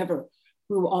I whatever,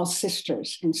 we were all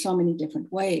sisters in so many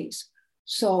different ways.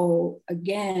 So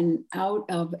again, out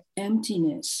of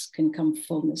emptiness can come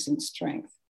fullness and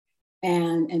strength.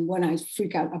 And when I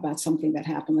freak out about something that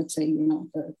happened, let's say,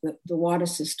 the water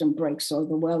system breaks or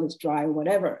the well is dry or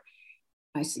whatever,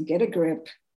 I say, get a grip.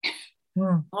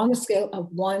 On a scale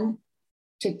of 1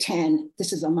 to 10,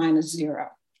 this is a -0.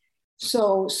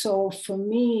 So for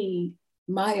me,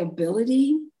 my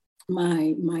ability,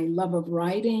 my love of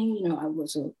writing, I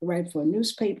was a writer for a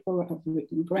newspaper, I've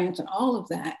written grants and all of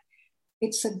that.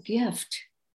 It's a gift.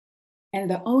 And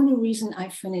the only reason I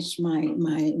finished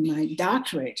my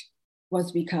doctorate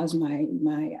was because my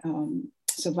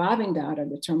surviving daughter,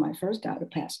 the term my first daughter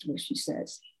passed away, she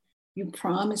says, you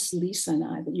promised Lisa and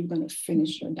I that you're going to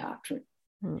finish your doctorate.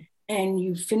 And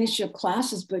you finish your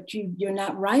classes, but you're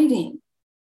not writing.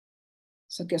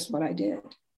 So guess what I did?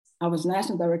 I was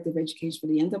National Director of Education for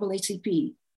the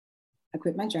NAACP. I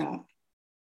quit my job,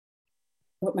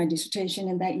 wrote my dissertation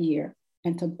in that year,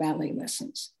 and took ballet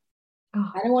lessons.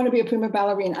 I didn't want to be a prima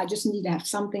ballerina. I just needed to have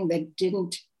something that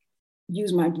didn't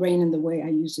use my brain in the way I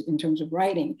use it in terms of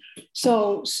writing.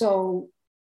 So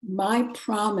my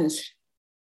promise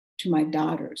to my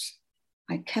daughters,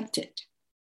 I kept it.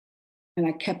 And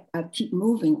I keep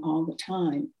moving all the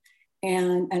time.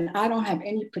 And I don't have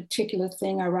any particular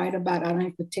thing I write about. I don't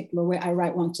have a particular way. I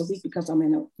write once a week because I'm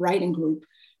in a writing group,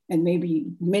 and maybe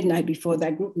midnight before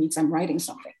that group meets, I'm writing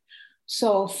something.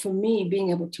 So for me, being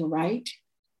able to write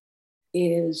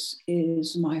is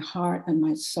my heart and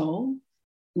my soul.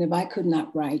 And if I could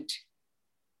not write,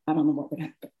 I don't know what would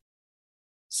happen.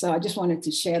 So I just wanted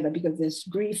to share that, because there's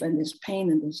grief and there's pain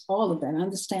and there's all of that. I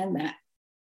understand that.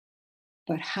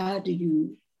 But how do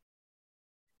you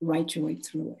write your way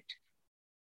through it?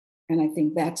 And I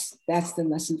think that's the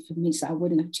lesson for me. So I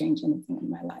wouldn't have changed anything in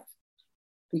my life,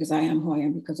 because I am who I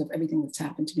am because of everything that's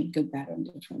happened to me, good, bad, and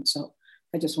different. So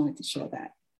I just wanted to share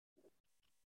that.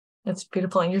 That's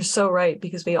beautiful. And you're so right,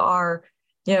 because we are,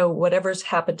 whatever's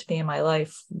happened to me in my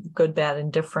life, good, bad,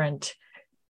 and different,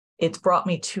 it's brought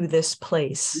me to this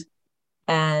place.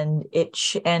 And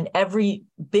and every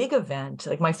big event,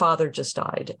 like my father just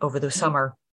died over the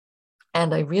summer.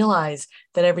 And I realized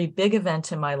that every big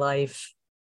event in my life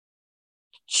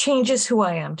changes who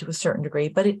I am to a certain degree,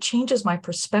 but it changes my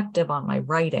perspective on my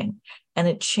writing. And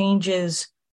it changed,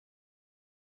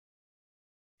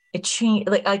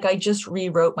 like I just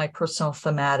rewrote my personal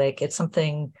thematic. It's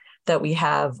something that we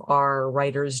have our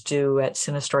writers do at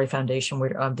Cinestory Foundation,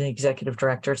 where I'm the executive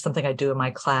director. It's something I do in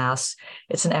my class.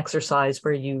 It's an exercise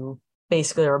where you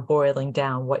basically are boiling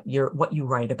down what you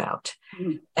write about.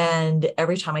 And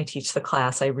every time I teach the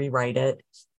class, I rewrite it.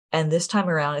 And this time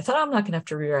around, I thought, I'm not going to have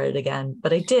to rewrite it again.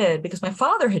 But I did, because my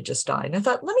father had just died. And I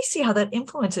thought, let me see how that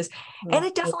influences. And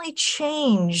it definitely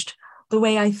changed the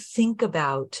way I think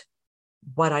about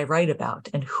what I write about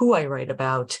and who I write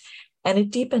about. And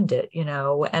it deepened it,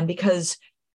 and because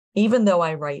even though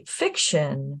I write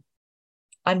fiction,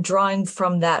 I'm drawing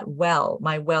from that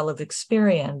my well of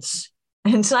experience.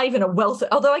 And it's not even a wealth,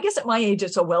 although I guess at my age,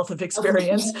 it's a wealth of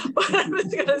experience. But I was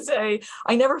going to say,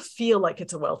 I never feel like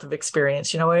it's a wealth of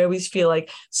experience. I always feel like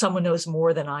someone knows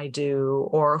more than I do,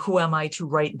 or who am I to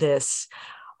write this?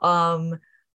 So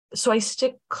I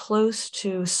stick close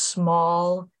to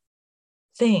small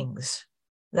things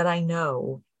that I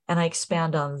know, and I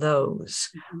expand on those.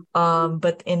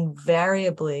 But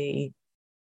invariably,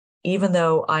 even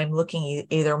though I'm looking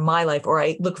either my life, or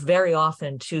I look very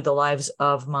often to the lives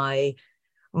of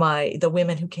the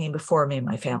women who came before me in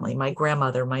my family, my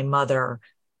grandmother, my mother,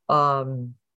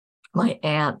 my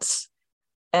aunts,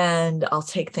 and I'll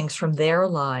take things from their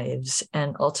lives.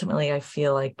 And ultimately, I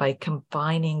feel like by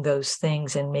combining those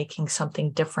things and making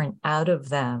something different out of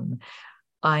them,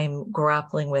 I'm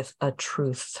grappling with a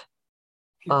truth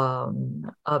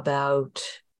about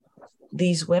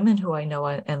these women who I know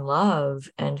and love,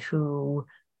 and who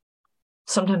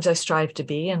sometimes I strive to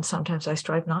be, and sometimes I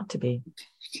strive not to be.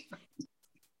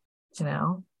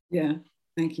 Yeah.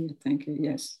 Thank you.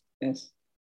 Yes.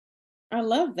 I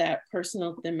love that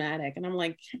personal thematic. And I'm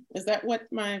like, is that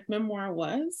what my memoir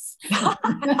was?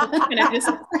 And I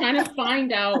just kind of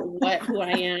find out who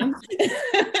I am.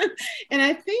 And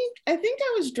I think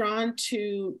I was drawn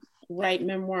to write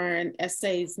memoir and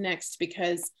essays next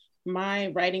because my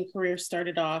writing career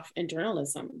started off in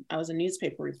journalism. I was a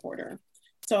newspaper reporter.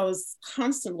 So I was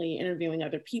constantly interviewing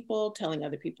other people, telling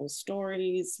other people's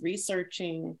stories,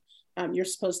 researching, you're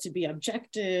supposed to be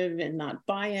objective and not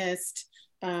biased.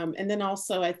 And then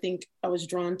also, I think I was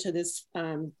drawn to this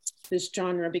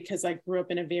genre because I grew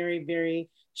up in a very, very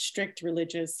strict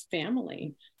religious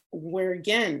family, where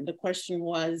again, the question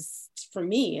was for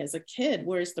me as a kid,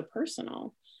 where's the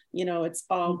personal? You know, it's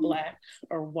all Black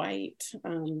or white,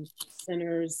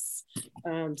 sinners,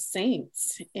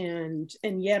 saints. And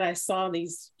yet I saw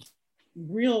these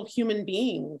real human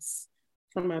beings,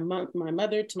 from my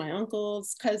mother to my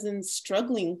uncles, cousins,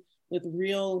 struggling with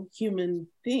real human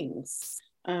things.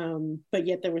 But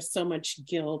yet there was so much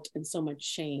guilt and so much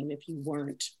shame if you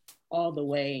weren't all the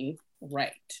way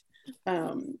right.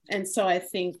 And so I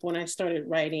think when I started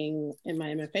writing in my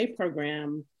MFA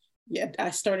program, I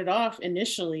started off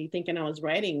initially thinking I was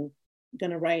going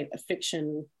to write a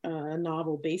fiction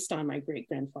novel based on my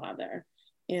great-grandfather.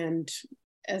 And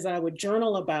as I would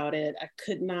journal about it, I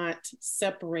could not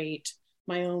separate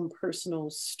my own personal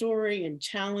story and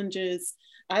challenges.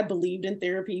 I believed in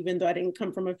therapy, even though I didn't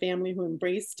come from a family who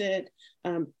embraced it.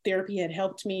 Therapy had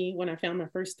helped me when I found my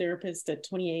first therapist at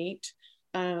 28.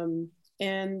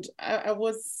 And I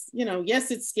was,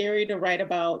 yes, it's scary to write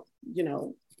about,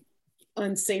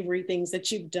 unsavory things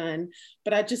that you've done,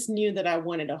 but I just knew that I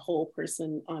wanted a whole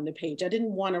person on the page. I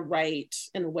didn't want to write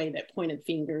in a way that pointed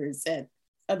fingers at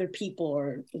other people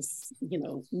or this,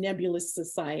 nebulous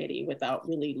society without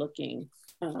really looking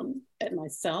at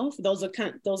myself. Those are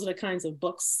the kinds of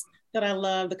books that I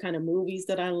love, the kind of movies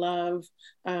that I love.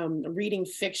 Reading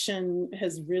fiction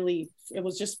it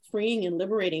was just freeing and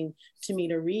liberating to me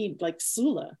to read, like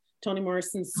Sula, Toni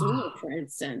Morrison's Sula, for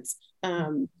instance,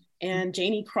 and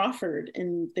Janie Crawford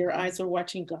in Their Eyes Were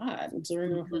Watching God, and Zora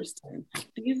Neale Hurston.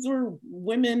 These were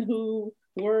women who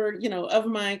were, of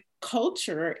my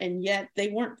culture, and yet they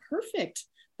weren't perfect,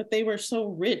 but they were so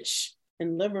rich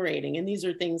and liberating. And these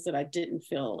are things that I didn't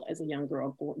feel as a young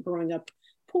girl growing up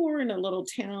poor in a little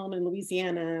town in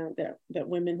Louisiana that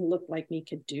women who looked like me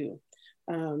could do.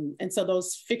 And so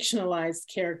those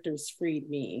fictionalized characters freed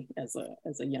me as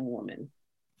a young woman.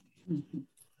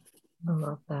 I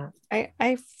love that.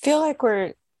 I feel like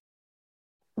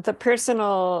the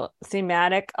personal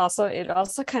thematic it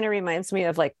also kind of reminds me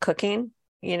of like cooking,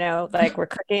 like we're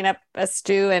cooking up a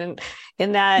stew, and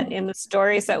in the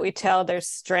stories that we tell, there's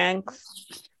strength,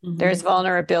 there's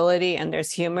vulnerability, and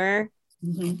there's humor.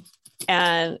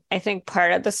 And I think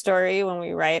part of the story when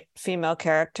we write female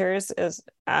characters is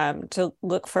to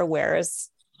look for where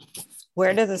does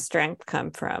the strength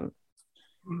come from,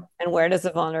 and where does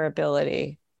the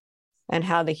vulnerability, and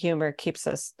how the humor keeps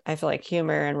us. I feel like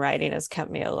humor and writing has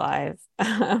kept me alive.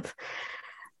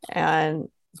 And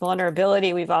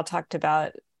vulnerability, we've all talked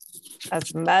about.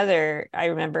 As a mother, I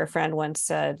remember a friend once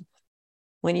said,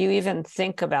 when you even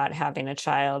think about having a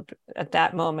child, at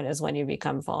that moment is when you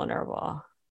become vulnerable.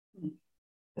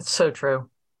 It's so true.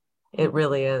 It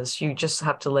really is. You just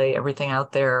have to lay everything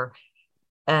out there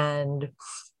and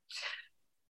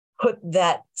put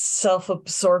that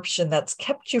self-absorption that's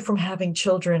kept you from having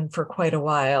children for quite a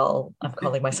while. I'm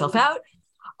calling myself out,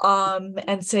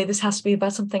 and say this has to be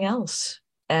about something else.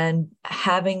 And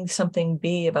having something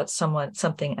be about someone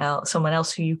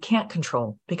else who you can't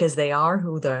control, because they are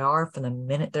who they are from the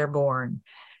minute they're born.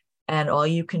 And all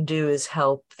you can do is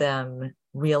help them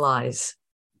realize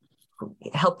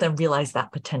that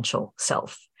potential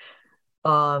self.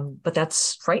 But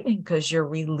that's frightening because you're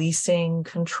releasing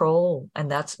control. And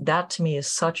that to me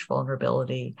is such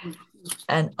vulnerability.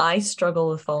 And I struggle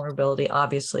with vulnerability,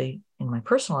 obviously, in my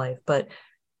personal life, but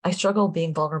I struggle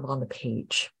being vulnerable on the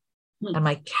page. And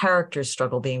my characters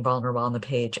struggle being vulnerable on the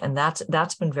page. And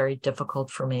that's been very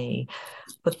difficult for me.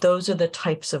 But those are the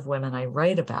types of women I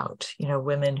write about,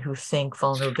 women who think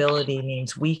vulnerability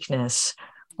means weakness,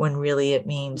 when really it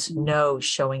means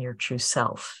showing your true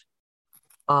self.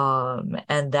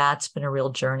 And that's been a real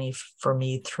journey for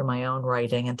me through my own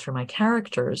writing and through my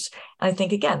characters. And I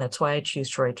think, again, that's why I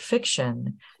choose to write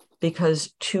fiction,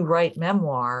 because to write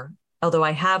memoir, although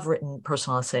I have written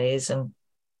personal essays and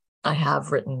I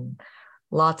have written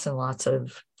lots and lots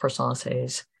of personal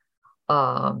essays,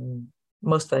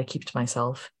 most that I keep to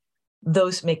myself,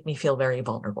 those make me feel very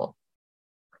vulnerable.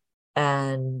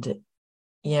 And,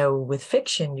 with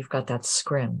fiction, you've got that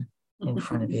scrim in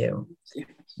front of you,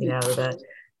 that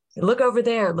look over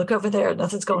there,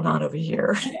 nothing's going on over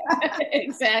here.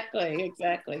 Exactly.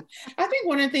 I think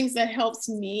one of the things that helps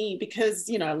me, because,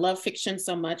 I love fiction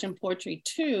so much and poetry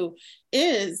too,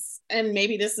 is, and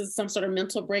maybe this is some sort of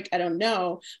mental break, I don't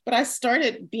know, but I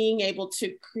started being able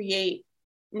to create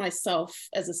myself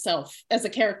as a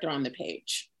character on the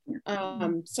page.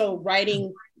 So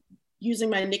writing using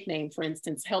my nickname, for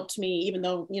instance, helped me, even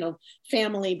though,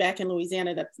 family back in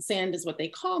Louisiana, that Sand is what they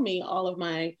call me. All of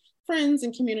my friends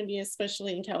and community,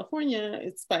 especially in California,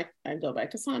 I go by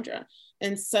Cassandra.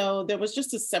 And so there was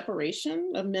just a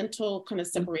separation, a mental kind of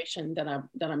separation that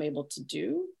I'm able to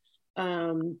do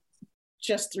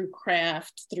just through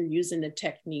craft, through using the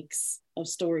techniques of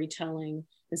storytelling.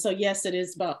 And so, yes, it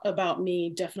is about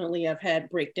me. Definitely, I've had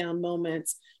breakdown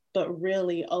moments, but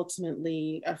really,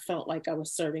 ultimately, I felt like I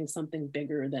was serving something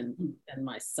bigger than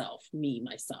myself.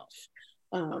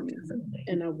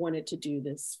 And I wanted to do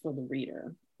this for the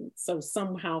reader. So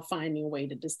somehow finding a way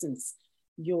to distance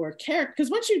your character, because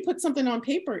once you put something on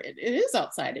paper, it is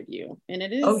outside of you, and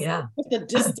it is the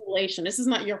distillation. This is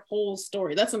not your whole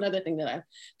story. That's another thing that I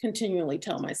continually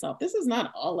tell myself. This is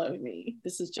not all of me.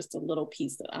 This is just a little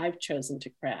piece that I've chosen to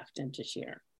craft and to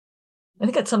share. I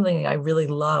think that's something I really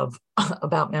love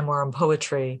about memoir and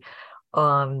poetry,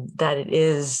 that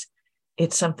it's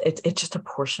just a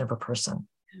portion of a person.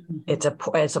 It's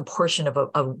a portion of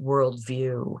a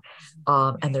worldview,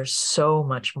 and there's so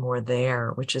much more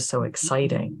there, which is so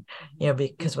exciting.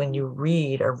 Because when you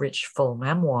read a rich, full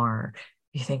memoir,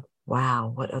 you think,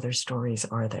 "Wow, what other stories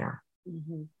are there?"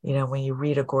 When you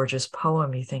read a gorgeous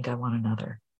poem, you think, "I want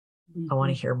another. I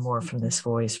want to hear more from this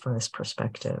voice, from this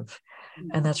perspective,"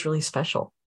 and that's really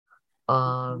special.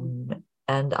 And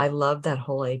I love that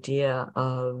whole idea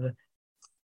of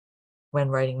when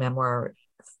writing memoir,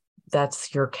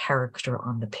 that's your character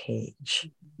on the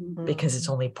page, because it's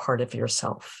only part of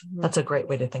yourself. That's a great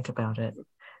way to think about it,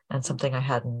 and something I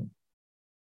hadn't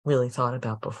really thought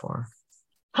about before.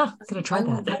 I'm gonna try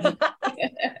that.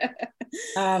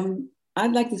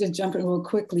 I'd like to just jump in real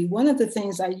quickly. One of the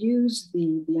things I use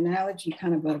the analogy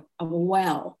kind of a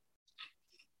well.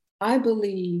 I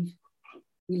believe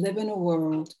we live in a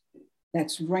world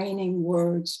that's raining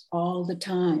words all the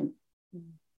time,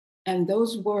 and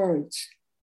those words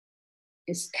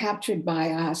is captured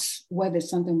by us, whether it's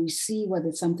something we see, whether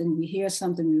it's something we hear,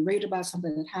 something we read about,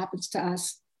 something that happens to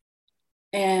us.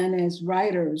 And as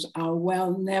writers, our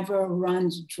well never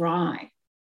runs dry.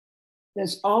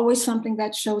 There's always something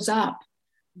that shows up.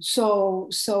 So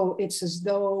it's as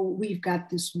though we've got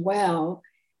this well,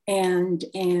 and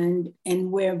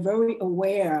we're very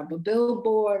aware of a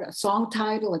billboard, a song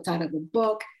title, a title of a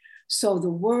book. So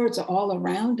the words are all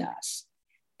around us.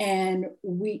 And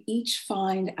we each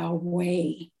find our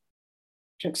way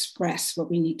to express what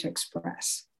we need to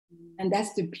express. And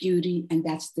that's the beauty, and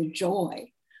that's the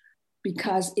joy,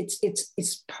 because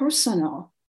it's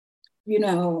personal. The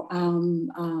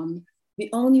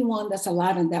only one that's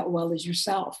allowed in that well is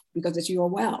yourself, because it's your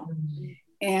well.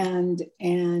 And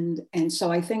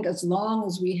so I think as long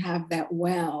as we have that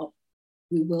well,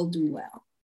 we will do well.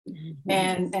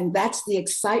 And that's the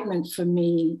excitement for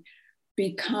me,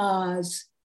 because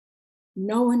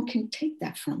no one can take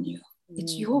that from you.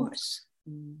 It's yours.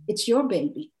 It's your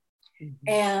baby.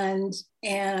 And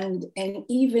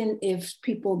even if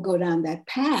people go down that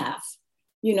path,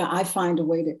 I find a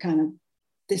way to kind of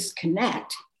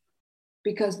disconnect,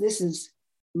 because this is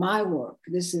my work.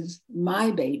 This is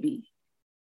my baby.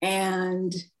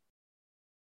 And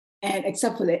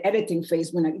except for the editing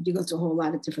phase, when you go through a whole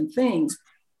lot of different things,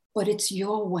 but it's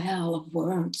your well of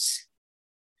words.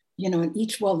 And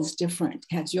each well is different.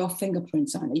 It has your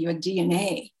fingerprints on it, your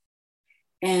DNA.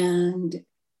 And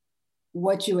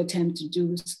what you attempt to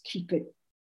do is keep it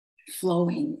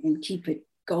flowing and keep it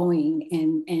going.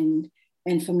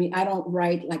 And for me, I don't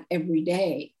write like every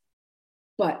day,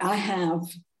 but I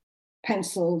have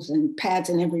pencils and pads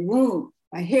in every room.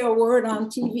 I hear a word on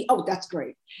TV. Oh, that's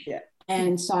great. Yeah.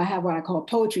 And so I have what I call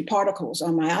poetry particles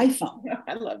on my iPhone.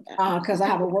 I love that. Because I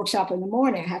have a workshop in the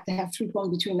morning. I have to have 3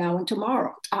 poems between now and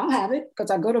tomorrow. I'll have it because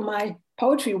I go to my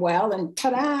poetry well and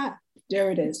ta-da,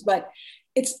 there it is. But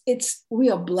we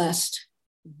are blessed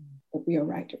that we are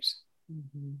writers.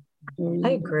 I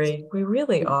agree. We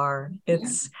really are.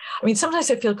 Sometimes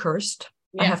I feel cursed.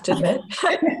 I have to admit.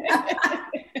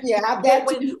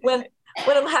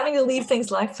 When I'm having to leave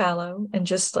things lie fallow and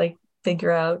just like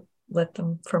figure out, let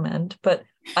them ferment. But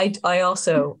I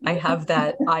have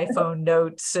that iPhone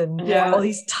notes and all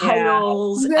these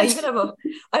titles. I even have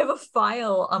a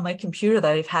file on my computer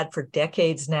that I've had for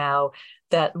decades now.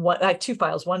 I have 2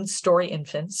 files. One's story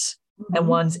infants and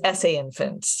one's essay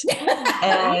infants.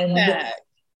 And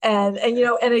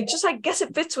it just, I guess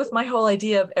it fits with my whole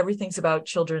idea of everything's about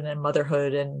children and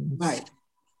motherhood and right.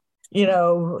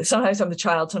 Sometimes I'm the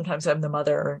child, sometimes I'm the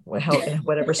mother, in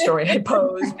whatever story I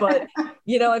pose. But,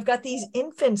 I've got these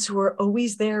infants who are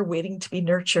always there waiting to be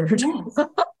nurtured. Yes,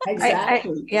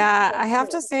 exactly. I have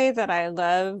to say that I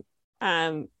love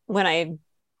when I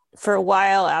for a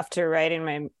while after writing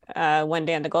my One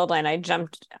Day on the Gold Line,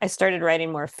 I started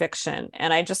writing more fiction,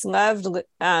 and I just loved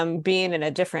being in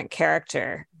a different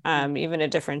character, even a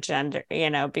different gender,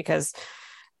 because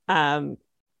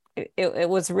it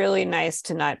was really nice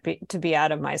to be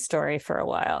out of my story for a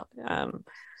while.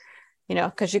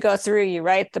 Because you go through, you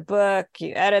write the book,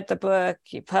 you edit the book,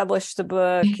 you publish the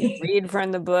book, you read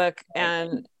from the book.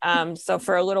 And so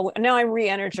for a little, now I'm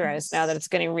re-energized now that it's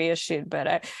getting reissued, but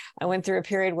I went through a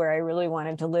period where I really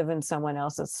wanted to live in someone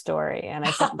else's story. And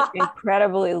I think it's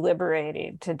incredibly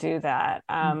liberating to do that,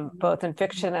 both in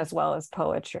fiction as well as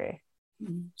poetry.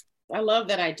 I love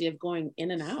that idea of going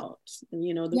in and out. And,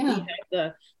 we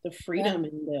have the freedom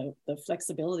and the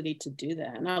flexibility to do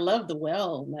that. And I love the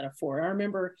well metaphor. I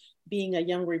remember being a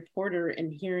young reporter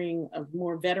and hearing a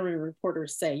more veteran reporter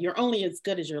say, "You're only as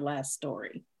good as your last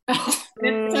story."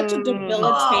 It's such a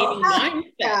debilitating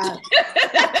mindset.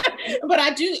 But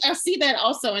I see that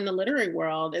also in the literary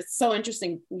world. It's so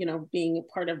interesting, being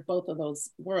a part of both of those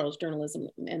worlds, journalism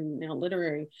and now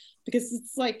literary, because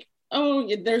it's like, oh,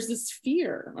 there's this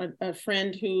fear. A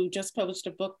friend who just published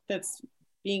a book that's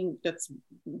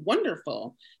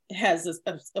wonderful has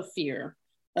a fear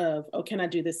of, oh, can I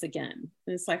do this again?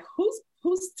 And it's like,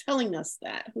 who's telling us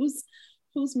that?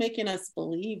 Who's making us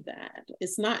believe that?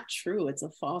 It's not true. It's a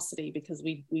falsity, because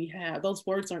we have, those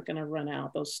words aren't going to run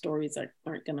out. Those stories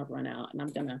aren't going to run out. And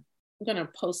I'm gonna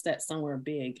post that somewhere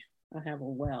big. I have a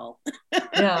well.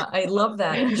 Yeah, I love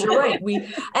that, because you're right.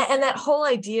 And that whole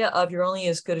idea of you're only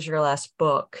as good as your last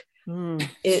book.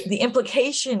 The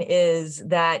implication is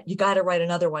that you got to write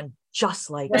another one just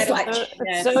like it.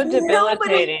 It's so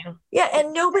debilitating.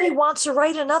 And nobody wants to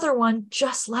write another one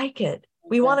just like it.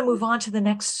 We want to move on to the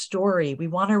next story. We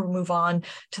want to move on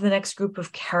to the next group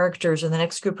of characters, or the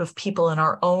next group of people in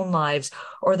our own lives,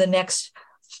 or the next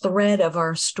thread of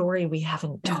our story we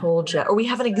haven't told yet, or we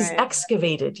haven't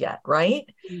excavated yet, right?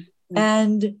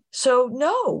 And so,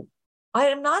 no, I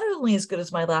am not only as good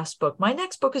as my last book. My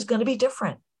next book is going to be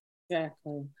different.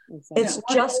 Exactly. It's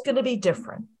just going to be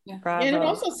different. And it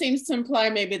also seems to imply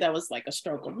maybe that was like a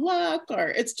stroke of luck, or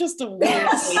it's just a weird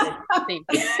way to think.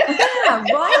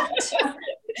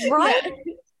 Right.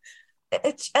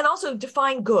 And also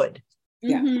define good.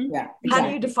 Exactly. How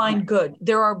do you define good?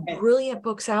 There are brilliant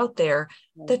books out there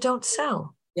that don't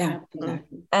sell.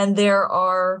 And there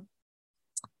are,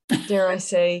 dare I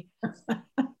say,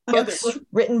 books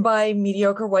written by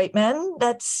mediocre white men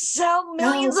that sell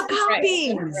millions of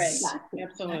copies.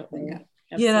 Absolutely.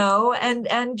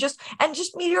 And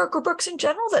just mediocre books in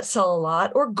general that sell a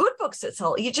lot, or good books that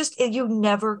sell. You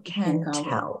never can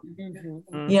tell.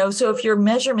 So if your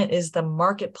measurement is the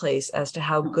marketplace as to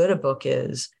how good a book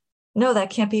is, no, that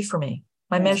can't be for me.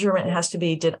 My measurement has to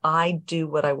be, did I do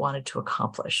what I wanted to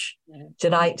accomplish?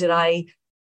 Did I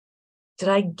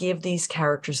give these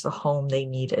characters the home they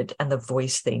needed and the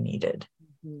voice they needed?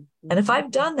 And if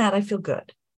I've done that, I feel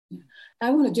good. I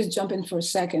want to just jump in for a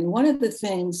second. One of the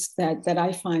things that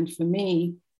I find for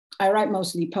me, I write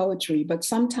mostly poetry, but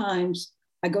sometimes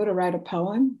I go to write a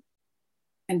poem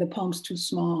and the poem's too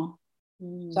small.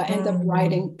 So I end up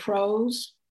writing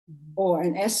prose or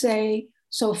an essay.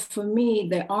 So for me,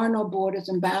 there are no borders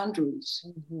and boundaries.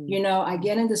 I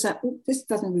get into this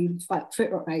doesn't really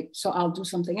fit right, so I'll do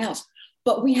something else.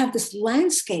 But we have this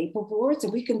landscape of words,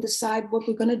 and we can decide what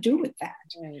we're going to do with that.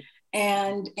 Right.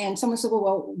 And someone said,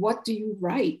 well, what do you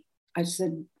write? I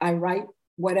said, I write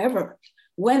whatever,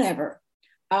 whenever.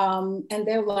 And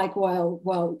they're like,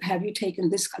 well, have you taken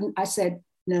this? I said,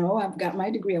 no, I've got my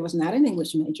degree. I was not an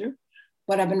English major,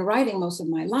 but I've been writing most of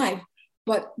my life.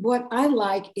 But what I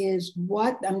like is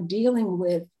what I'm dealing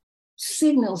with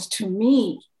signals to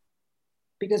me,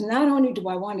 because not only do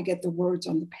I want to get the words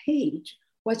on the page,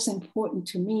 what's important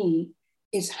to me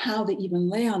is how they even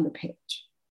lay on the page.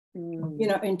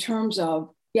 In terms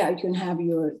of, you can have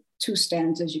your 2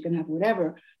 stanzas, you can have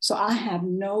whatever. So I have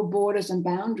no borders and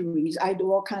boundaries. I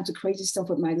do all kinds of crazy stuff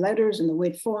with my letters and the way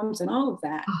it forms and all of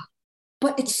that.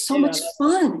 But it's so much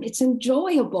fun. It's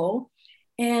enjoyable.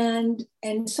 And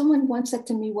someone once said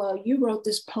to me, well, you wrote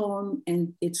this poem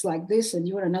and it's like this, and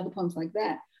you wrote another poem like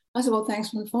that. I said, well, thanks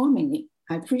for informing me.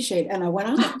 I appreciate it. And I went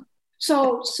on.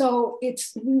 So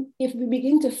it's, if we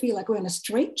begin to feel like we're in a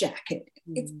straitjacket,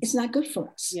 it's not good for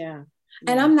us.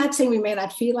 And I'm not saying we may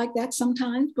not feel like that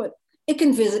sometimes, but it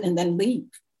can visit and then leave.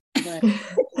 Right.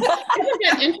 Isn't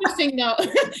that interesting though?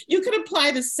 You could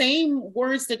apply the same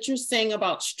words that you're saying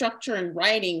about structure and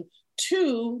writing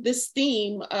to this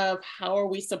theme of how are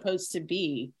we supposed to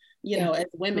be, as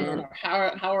women, or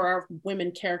how are our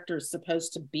women characters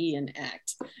supposed to be and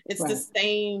act? It's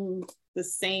the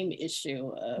same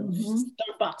issue of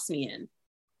don't box me in.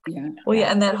 Yeah. Well,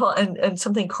 yeah, and that whole and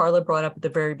something Carla brought up at the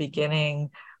very beginning,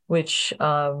 which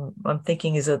I'm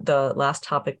thinking is the last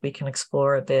topic we can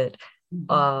explore a bit.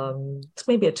 It's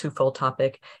maybe a twofold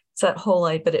topic. It's that whole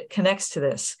but it connects to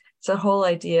this. It's that whole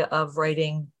idea of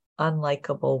writing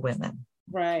unlikable women.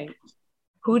 Right.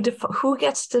 Who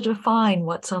gets to define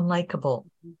what's unlikable?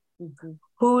 Mm-hmm.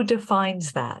 Who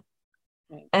defines that?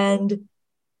 Right. And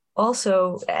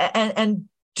also, and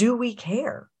do we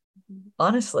care?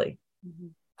 Honestly.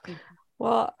 Mm-hmm.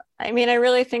 Well, I mean, I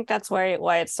really think that's why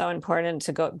it's so important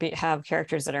to have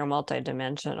characters that are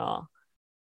multidimensional,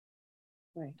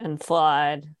 right, and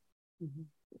flawed, mm-hmm.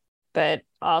 but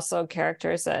also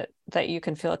characters that you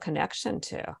can feel a connection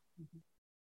to.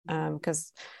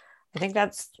 Because I think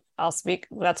that's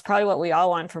probably what we all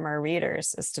want from our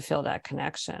readers, is to feel that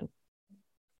connection,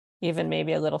 even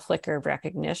maybe a little flicker of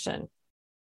recognition,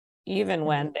 even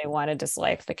when they want to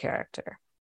dislike the character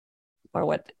or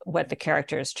what the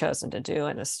character has chosen to do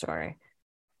in the story.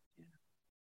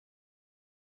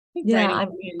 I think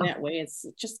writing in that way, it's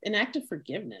just an act of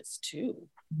forgiveness too.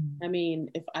 I mean,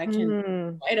 if I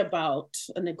can write about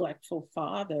a neglectful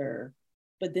father,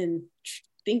 but then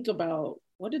think about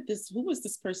who was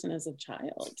this person as a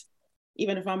child,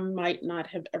 even if I might not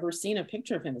have ever seen a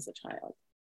picture of him as a child.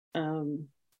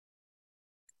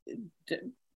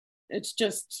 It's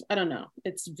just, I don't know.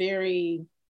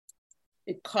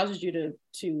 It causes you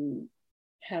to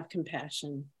have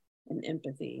compassion and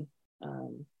empathy.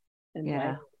 And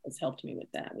writing has helped me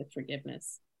with that, with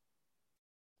forgiveness.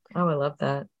 Oh, I love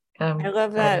that. I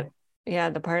love that. Yeah,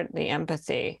 the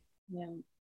empathy. Yeah.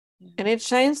 And it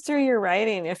shines through your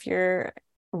writing if you're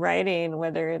writing,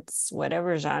 whether it's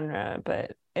whatever genre,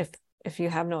 but if you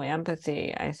have no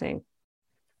empathy, I think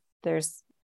there's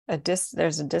a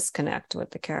disconnect with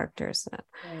the characters.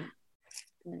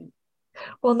 Right.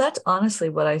 Well, that's honestly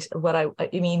what I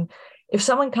mean. If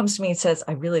someone comes to me and says,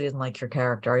 I really didn't like your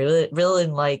character, I really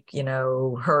didn't like,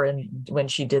 her and when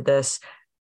she did this,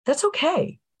 that's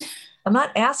okay. I'm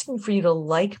not asking for you to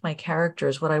like my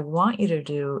characters. What I want you to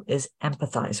do is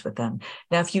empathize with them.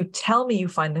 Now, if you tell me you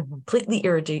find them completely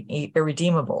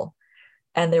irredeemable,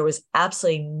 and there was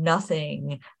absolutely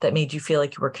nothing that made you feel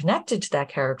like you were connected to that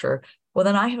character, well,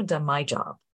 then I haven't done my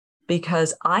job,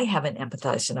 because I haven't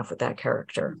empathized enough with that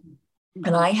character.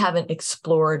 And I haven't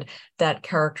explored that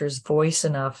character's voice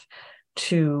enough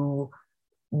to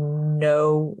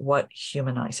know what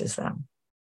humanizes them.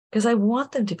 Because I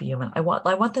want them to be human. I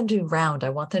want them to be round. I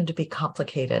want them to be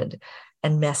complicated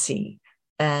and messy.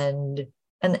 And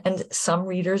some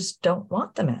readers don't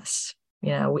want the mess.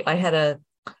 I had a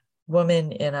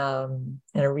woman in a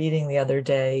reading the other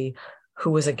day who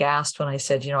was aghast when I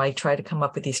said, I try to come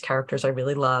up with these characters I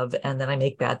really love, and then I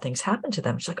make bad things happen to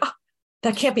them. She's like, oh,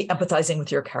 that can't be empathizing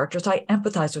with your characters. I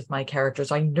empathize with my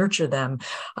characters. I nurture them.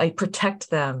 I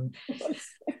protect them.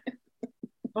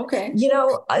 Okay.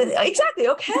 Exactly.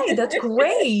 Okay, that's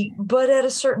great. But at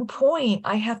a certain point,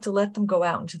 I have to let them go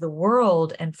out into the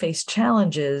world and face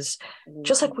challenges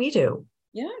just like we do.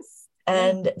 Yes.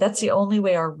 And that's the only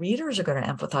way our readers are going to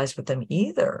empathize with them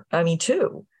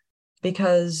too.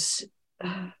 Because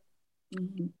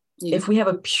if we have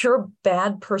a pure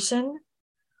bad person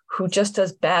who just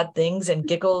does bad things and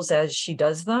giggles as she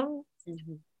does them,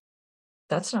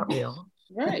 that's not real.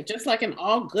 Right, just like an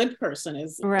all good person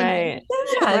is. Right.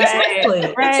 Yeah,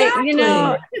 exactly. Right.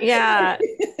 Exactly. Yeah.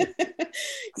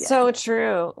 So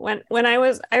true. When I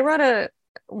wrote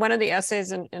one of the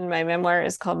essays in my memoir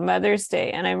is called Mother's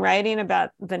Day, and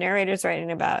the narrator's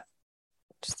writing about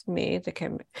just me,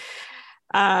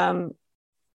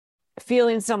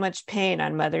 feeling so much pain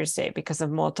on Mother's Day because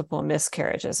of multiple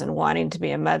miscarriages and wanting to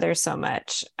be a mother so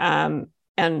much, and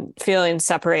feeling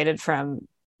separated from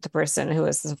the person who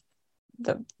was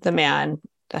the man,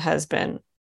 the husband,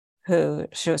 who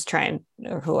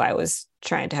I was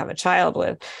trying to have a child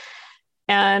with.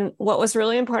 And what was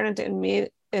really important in me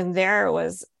in there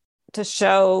was to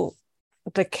show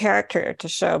the character, to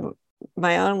show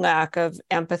my own lack of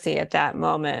empathy at that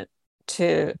moment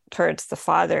towards the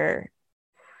father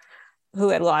who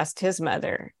had lost his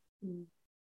mother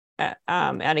at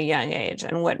a young age,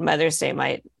 and what Mother's Day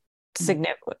might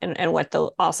significant, and what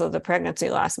also the pregnancy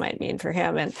loss might mean for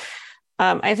him. And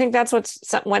I think that's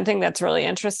one thing that's really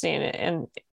interesting in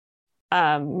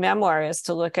memoir, is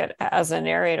to look at, as a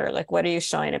narrator, like, what are you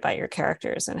showing about your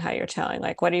characters and how you're telling,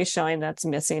 like, what are you showing that's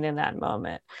missing in that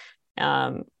moment?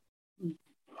 And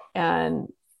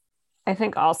I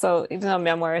think also, even though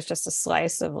memoir is just a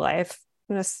slice of life,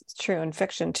 and this is true in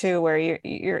fiction too, where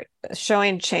you're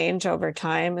showing change over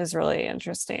time, is really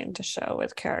interesting to show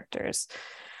with characters.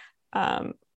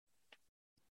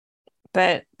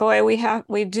 But boy,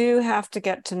 we do have to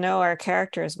get to know our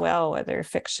characters well, whether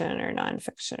fiction or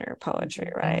nonfiction or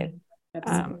poetry, right?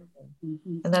 Absolutely.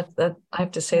 And that I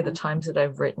have to say, the times that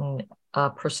I've written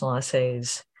personal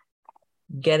essays,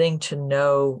 getting to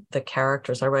know the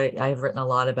characters. I've written a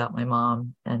lot about my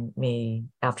mom and me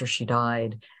after she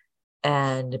died,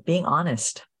 and being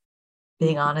honest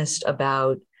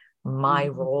about my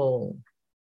role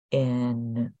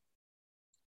in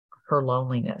her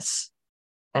loneliness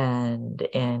and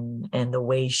in the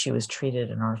way she was treated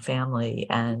in our family.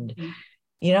 And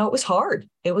it was hard.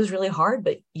 It was really hard,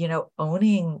 but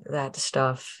owning that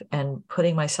stuff and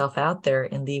putting myself out there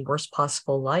in the worst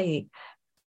possible light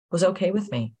was okay with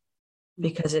me,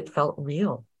 because it felt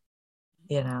real.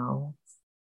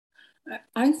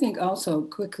 I think also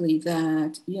quickly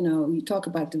that, you talk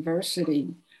about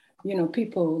diversity,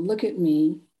 people look at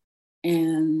me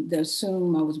and they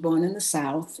assume I was born in the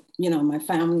South, my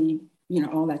family,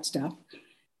 all that stuff.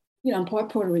 I'm part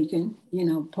Puerto Rican,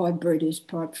 part British,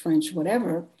 part French,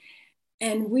 whatever.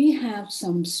 And we have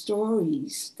some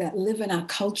stories that live in our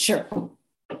culture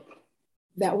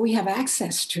that we have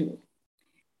access to.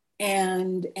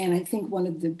 And I think one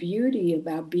of the beauty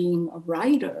about being a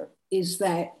writer is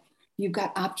that you've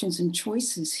got options and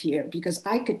choices here, because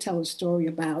I could tell a story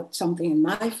about something in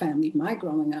my family, my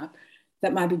growing up,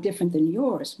 that might be different than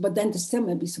yours, but then there still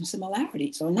may be some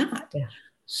similarities or not. Yeah.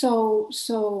 So,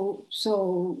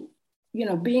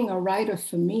 being a writer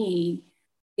for me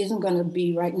isn't going to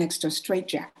be right next to a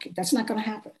straitjacket. That's not going to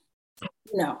happen.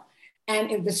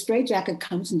 And if the straitjacket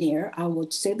comes near, I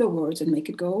would say the words and make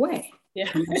it go away. Yeah.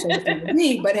 I'm not saying it's going to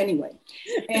be, but anyway.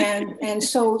 And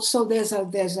so there's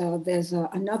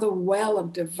another well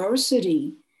of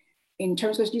diversity in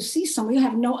terms of, you see somebody, you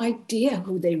have no idea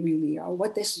who they really are,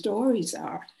 what their stories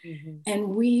are. Mm-hmm.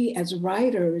 And we as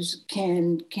writers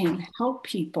can help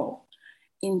people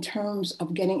in terms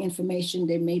of getting information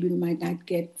they maybe might not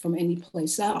get from any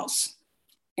place else.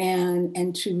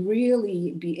 And to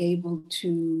really be able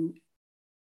to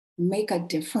make a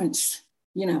difference,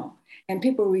 and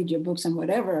people read your books and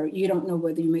whatever, you don't know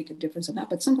whether you make a difference or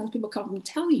not, but sometimes people come and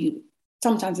tell you.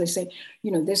 Sometimes they say,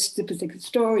 this particular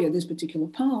story or this particular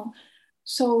poem.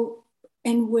 So,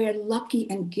 and we're lucky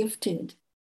and gifted.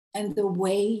 And the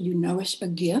way you nourish a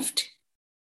gift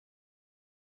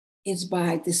is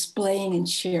by displaying and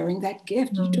sharing that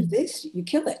gift. You do this, you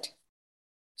kill it.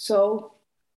 So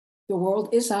the world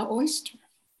is our oyster,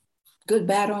 good,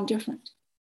 bad, or indifferent.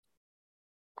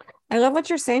 I love what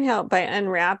you're saying, how by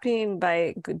unwrapping,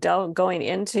 by going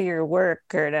into your work,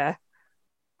 or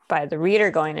by the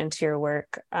reader going into your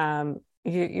work,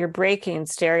 you're breaking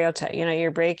stereotype.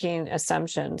 You're breaking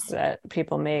assumptions that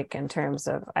people make in terms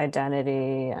of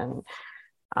identity, and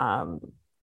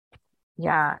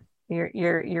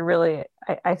you're really.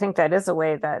 I think that is a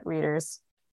way that readers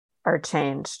are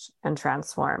changed and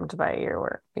transformed by your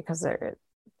work, because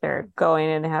they're going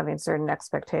in and having certain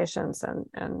expectations,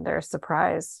 and they're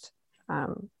surprised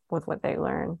with what they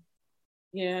learn.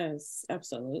 Yes,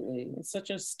 absolutely. It's such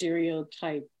a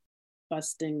stereotype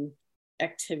busting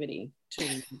activity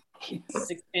to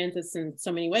expand this in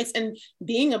so many ways. And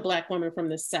being a Black woman from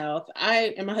the South,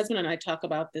 and my husband and I talk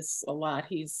about this a lot.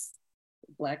 He's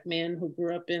a Black man who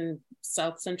grew up in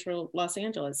South Central Los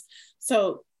Angeles.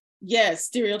 So yes,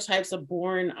 stereotypes are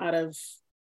born out of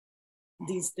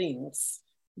these things.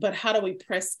 But how do we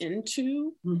press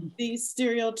into these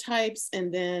stereotypes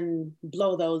and then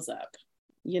blow those up,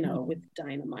 with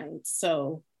dynamite?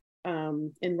 So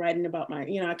in writing about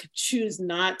I could choose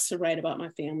not to write about my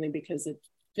family because it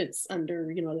fits under,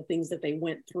 the things that they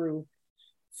went through,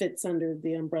 fits under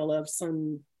the umbrella of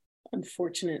some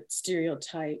unfortunate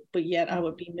stereotype, but yet I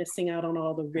would be missing out on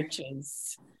all the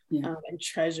riches and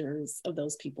treasures of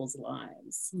those people's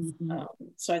lives.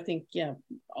 So I think,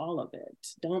 all of it.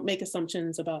 Don't make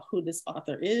assumptions about who this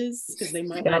author is, because they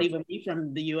might not even be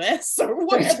from the US or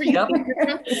whatever you think they're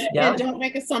from. And don't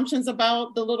make assumptions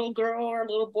about the little girl or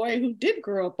little boy who did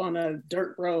grow up on a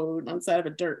dirt road, on the side of a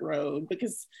dirt road,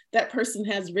 because that person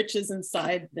has riches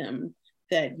inside them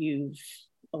that you've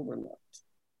overlooked.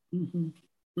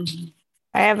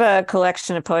 I have a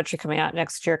collection of poetry coming out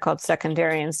next year called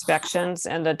Secondary Inspections,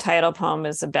 and the title poem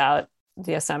is about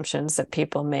the assumptions that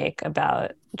people make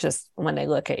about just when they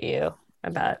look at you,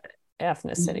 about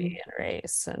ethnicity and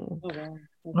race. And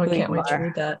I can't wait to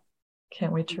read that.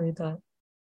 Can't wait to read that.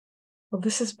 Well,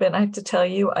 this has been, I have to tell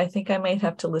you, I think I might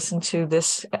have to listen to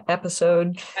this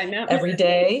episode every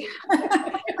day.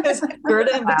 Because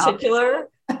Gerda in particular,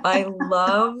 I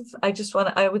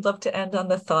would love to end on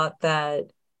the thought that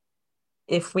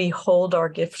if we hold our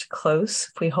gift close,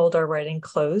 if we hold our writing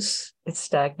close, it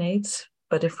stagnates.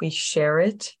 But if we share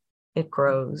it, it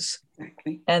grows.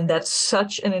 Exactly. And that's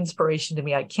such an inspiration to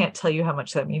me. I can't tell you how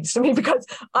much that means to me because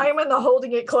I'm in the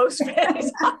holding it close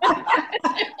phase.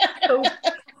 So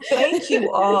thank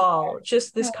you all.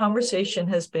 Just this conversation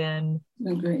has been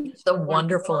a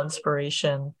wonderful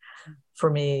inspiration for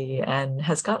me and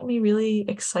has gotten me really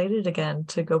excited again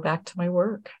to go back to my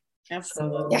work.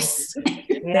 Absolutely. Yes.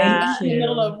 Yeah. I'm in the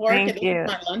middle of work Thank and you.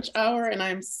 it's my lunch hour, and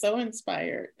I'm so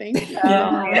inspired. Thank you.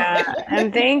 Yeah.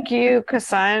 And thank you,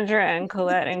 Cassandra and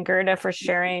Colette and Gerda, for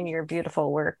sharing your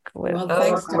beautiful work with Well, the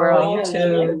thanks to girl, all you of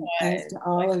too. you. Thanks to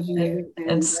all of you.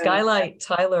 And Skylight,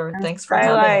 Tyler, thanks for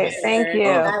having Skylight. us. Thank you.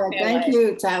 Tyler, thank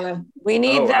you, Tyler. We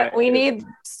need that. We need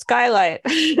Skylight.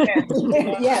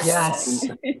 Yes.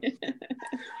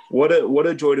 What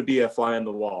a joy to be a fly on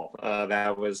the wall.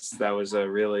 That was a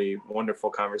really wonderful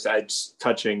conversation. It's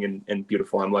touching and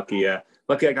beautiful. I'm lucky I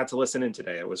got to listen in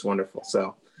today. It was wonderful.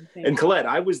 So, and Colette,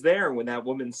 I was there when that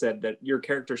woman said that your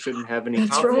character shouldn't have any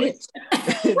conflict.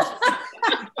 Right.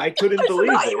 I couldn't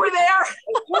believe it. You were there.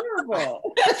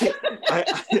 Horrible.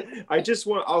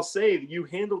 I'll say you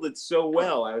handled it so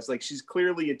well. I was like, she's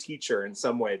clearly a teacher in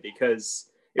some way because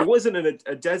it wasn't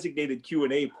a designated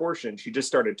Q&A portion. She just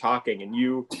started talking and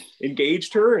you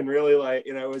engaged her and really I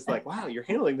was like, wow, you're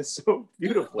handling this so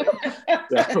beautifully.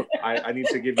 So I need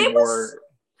to give you more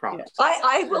props.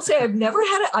 I will say I've never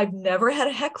had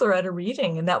a heckler at a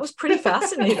reading, and that was pretty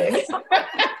fascinating.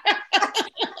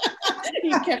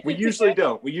 We usually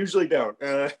don't.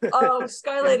 Oh,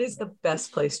 Skylight is the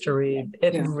best place to read.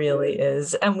 It really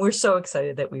is. And we're so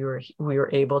excited that we were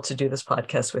able to do this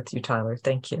podcast with you, Tyler.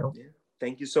 Thank you. Yeah.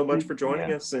 Thank you so much for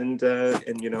joining us and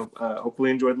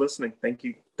hopefully enjoyed listening. Thank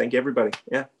you everybody.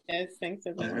 Yeah. Yes, thanks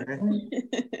everybody. Right.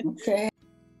 Okay.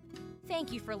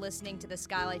 Thank you for listening to the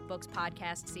Skylight Books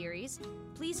podcast series.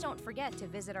 Please don't forget to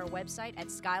visit our website at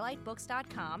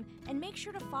skylightbooks.com and make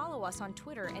sure to follow us on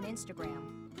Twitter and Instagram.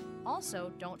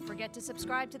 Also, don't forget to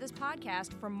subscribe to this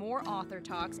podcast for more author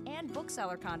talks and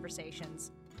bookseller conversations.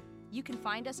 You can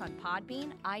find us on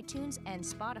Podbean, iTunes, and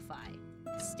Spotify.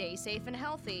 Stay safe and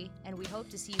healthy, and we hope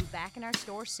to see you back in our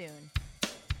store soon.